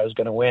knew I was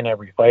going to win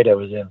every fight I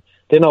was in.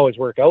 Didn't always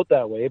work out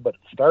that way, but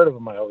at the start of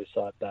them I always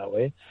thought that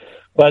way.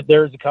 But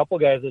there's a couple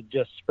guys that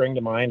just spring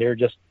to mind here,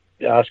 just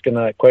asking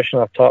that question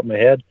off the top of my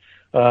head.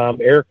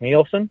 Eric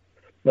Nielsen,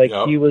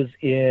 he was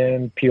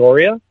in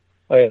Peoria.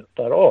 I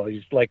thought,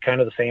 he's like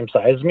kind of the same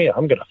size as me.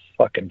 I'm going to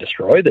fucking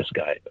destroy this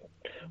guy.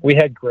 We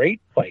had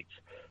great fights.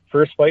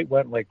 First fight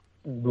went like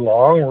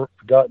long,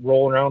 got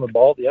rolling around the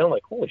ball at the end,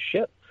 like holy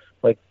shit,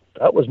 like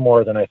that was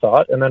more than I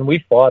thought. And then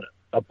we fought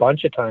a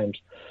bunch of times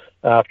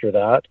after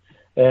that.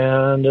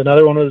 And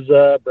another one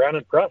was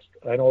Brandon Prust.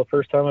 I know the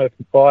first time I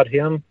fought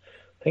him,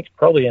 I think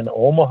probably in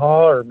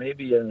Omaha or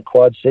maybe in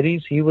Quad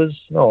Cities. He was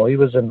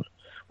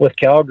with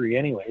Calgary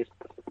anyways.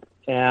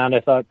 And I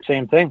thought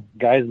same thing,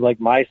 guys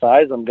like my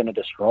size, I'm going to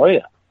destroy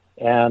you,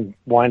 and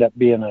wind up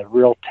being a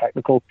real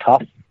technical,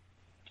 tough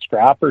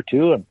scrapper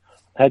too, and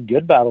had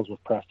good battles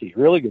with Presti,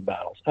 really good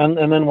battles, and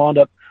then wound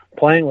up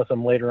playing with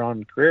him later on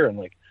in career, and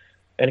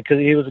because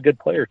he was a good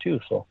player too.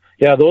 So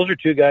yeah, those are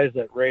two guys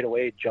that right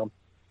away jump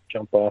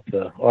off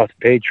the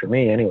page for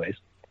me, anyways.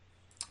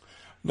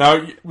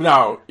 Now,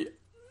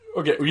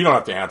 okay, you don't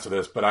have to answer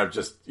this, but I've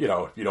just,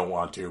 if you don't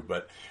want to,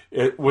 but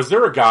was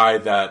there a guy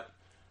that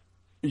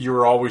you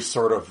were always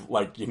sort of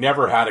like, you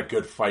never had a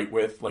good fight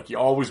with, like you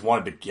always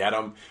wanted to get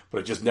him, but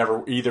it just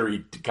never, either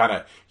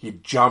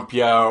he'd jump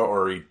you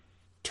or he'd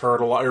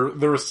turtle, or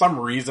there was some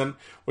reason.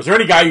 Was there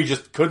any guy you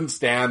just couldn't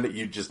stand that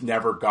you just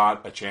never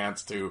got a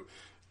chance to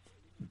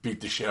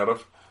beat the shit out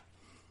of?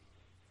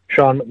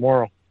 Sean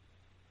McMorrow.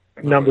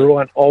 Number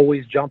one,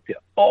 always jump you.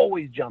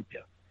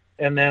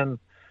 And then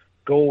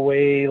go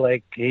away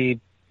like he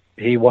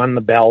won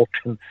the belt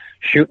and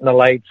shooting the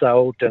lights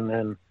out. And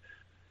then,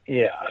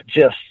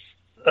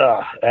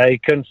 I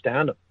couldn't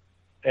stand him.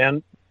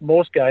 And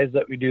most guys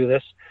that we do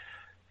this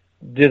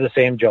do the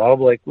same job.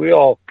 Like, we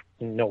all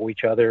know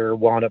each other,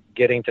 wound up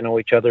getting to know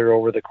each other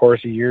over the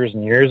course of years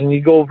and years, and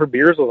you go for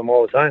beers with them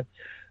all the time.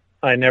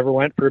 I never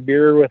went for a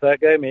beer with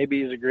that guy.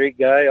 Maybe he's a great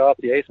guy off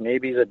the ice.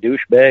 Maybe he's a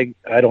douchebag.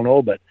 I don't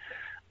know. But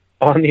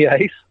on the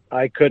ice,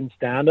 I couldn't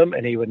stand him,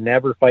 and he would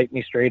never fight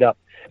me straight up.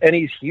 And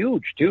he's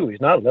huge, too. He's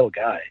not a little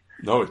guy.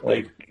 No, he's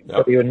big.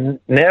 But he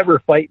would never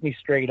fight me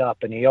straight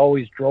up, and he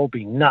always drove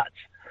me nuts.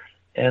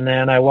 And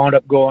then I wound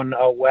up going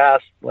out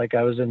west, like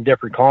I was in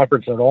different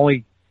conferences. I'd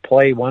only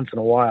play once in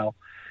a while.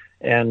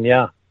 And,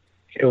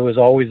 it was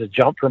always a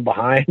jump from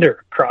behind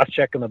or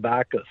cross-check in the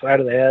back, the side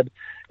of the head,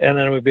 and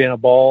then it would be in a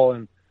ball,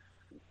 and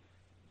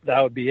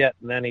that would be it.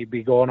 And then he'd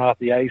be going off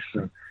the ice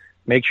and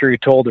make sure he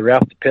told the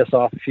ref to piss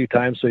off a few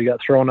times so he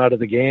got thrown out of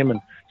the game, and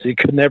so you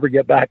could never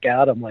get back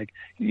at him. Like,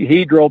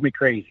 he drove me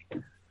crazy.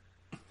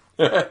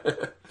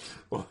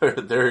 Well,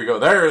 there you go.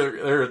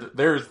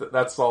 There's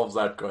that solves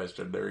that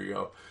question. There you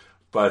go.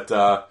 But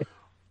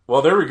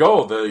well, there we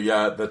go.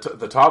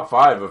 The top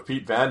 5 of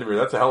Pete Vandermeer.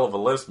 That's a hell of a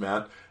list,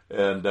 man.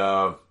 And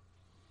that's.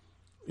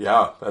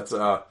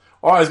 I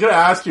was going to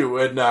ask you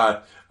when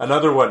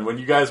another one, when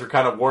you guys were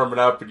kind of warming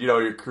up and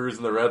you're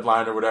cruising the red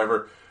line or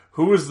whatever.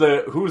 Who was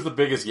the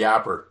biggest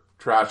yapper,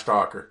 trash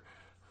talker?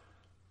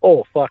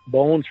 Oh, fuck,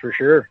 Bones for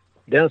sure.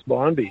 Dennis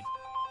Bonby.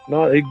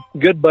 No, a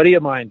good buddy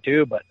of mine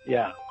too, but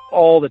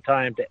all the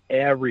time to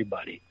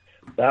everybody.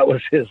 That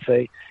was his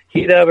say.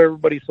 He'd have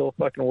everybody so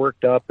fucking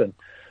worked up and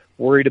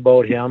worried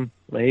about him.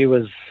 He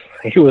was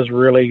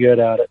really good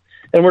at it.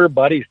 And we're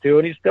buddies too,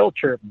 and he's still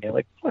chirping me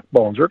like, fuck,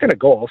 Bones, we're gonna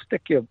go. I'll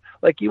stick you.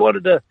 Like,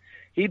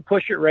 he'd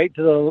push it right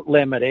to the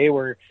limit,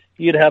 where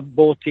you'd have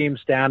both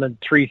teams standing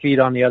 3 feet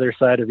on the other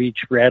side of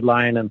each red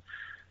line, and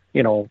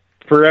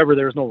forever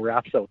there's no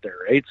refs out there,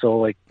 right? So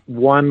like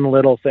one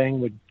little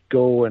thing would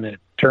go and it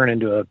turn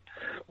into a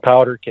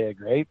powder keg,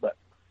 right? But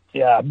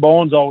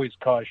Bones always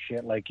caused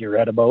shit like you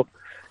read about.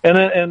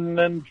 And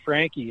then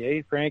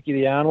Frankie, Frankie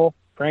the Animal,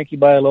 Frankie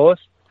Bialowas,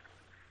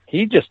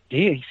 he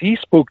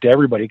spooked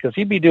everybody because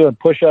he'd be doing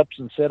push-ups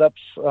and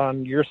sit-ups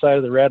on your side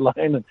of the red line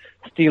and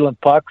stealing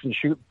pucks and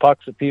shooting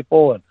pucks at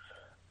people, and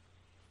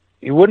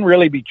he wouldn't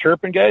really be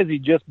chirping guys.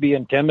 He'd just be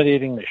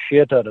intimidating the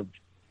shit out of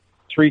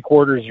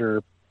 3/4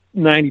 or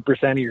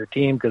 90% of your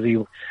team because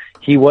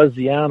he was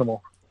the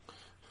animal.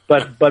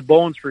 But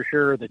Bones for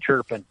sure, the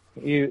chirping.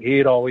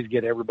 He'd always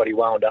get everybody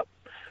wound up.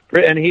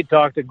 And he'd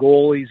talk to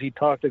goalies, he'd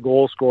talk to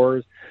goal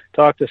scorers,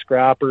 talk to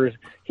scrappers,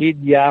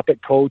 he'd yap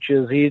at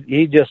coaches.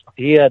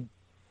 He had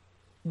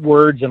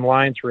words and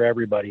lines for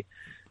everybody.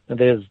 And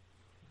his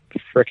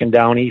frickin'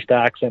 down east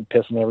accent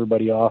pissing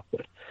everybody off.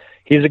 But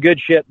he's a good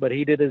shit, but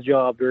he did his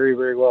job very,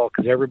 very well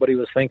because everybody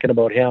was thinking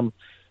about him,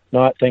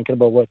 not thinking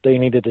about what they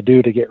needed to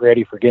do to get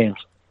ready for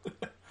games.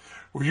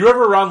 Were you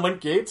ever around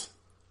Link Gates?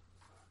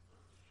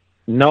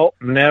 No,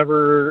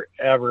 never,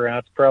 ever.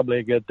 That's probably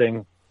a good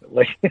thing.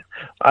 Like,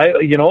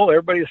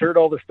 everybody's heard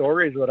all the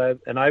stories, but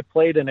I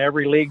played in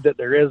every league that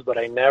there is, but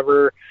I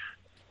never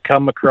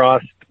come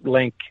across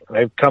Link.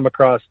 I've come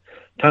across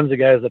tons of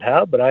guys that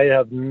have, but I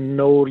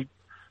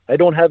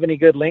don't have any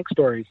good Link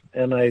stories,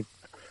 and I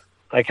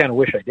kind of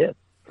wish I did.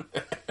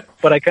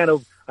 But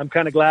I'm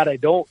kind of glad I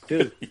don't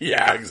too.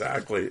 Yeah,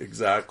 exactly.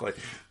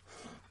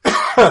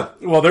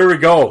 Well, there we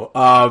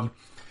go.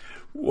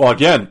 Well,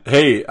 again,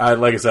 hey,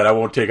 like I said, I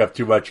won't take up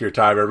too much of your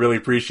time. I really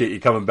appreciate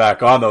you coming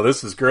back on, though.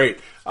 This is great.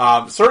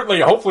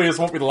 Certainly, hopefully, this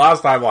won't be the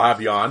last time I'll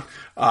have you on.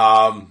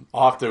 I'll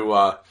have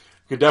to,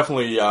 could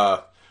definitely,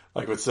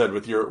 like I said,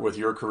 with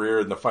your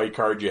career and the fight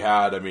card you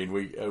had, I mean,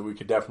 we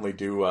could definitely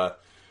do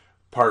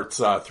parts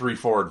 3,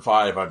 4, and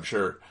 5. I'm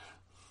sure.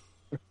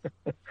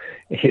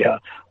 Yeah,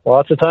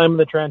 lots of time in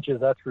the trenches,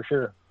 that's for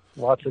sure.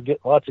 Lots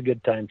of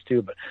good times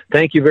too. But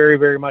thank you very,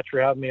 very much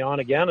for having me on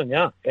again.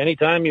 And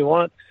anytime you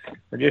want,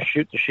 or just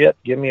shoot the shit,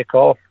 give me a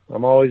call.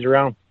 I'm always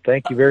around.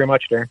 Thank you very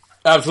much, Darren.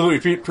 Absolutely,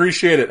 Pete.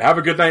 Appreciate it. Have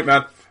a good night,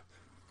 man.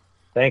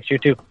 Thanks, you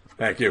too.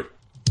 Thank you.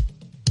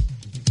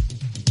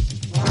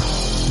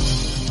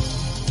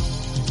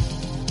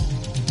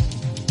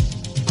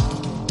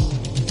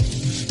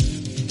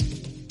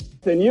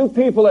 And you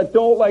people that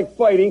don't like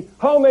fighting,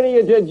 how many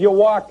of you did you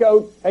walk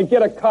out and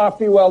get a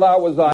coffee while that was on?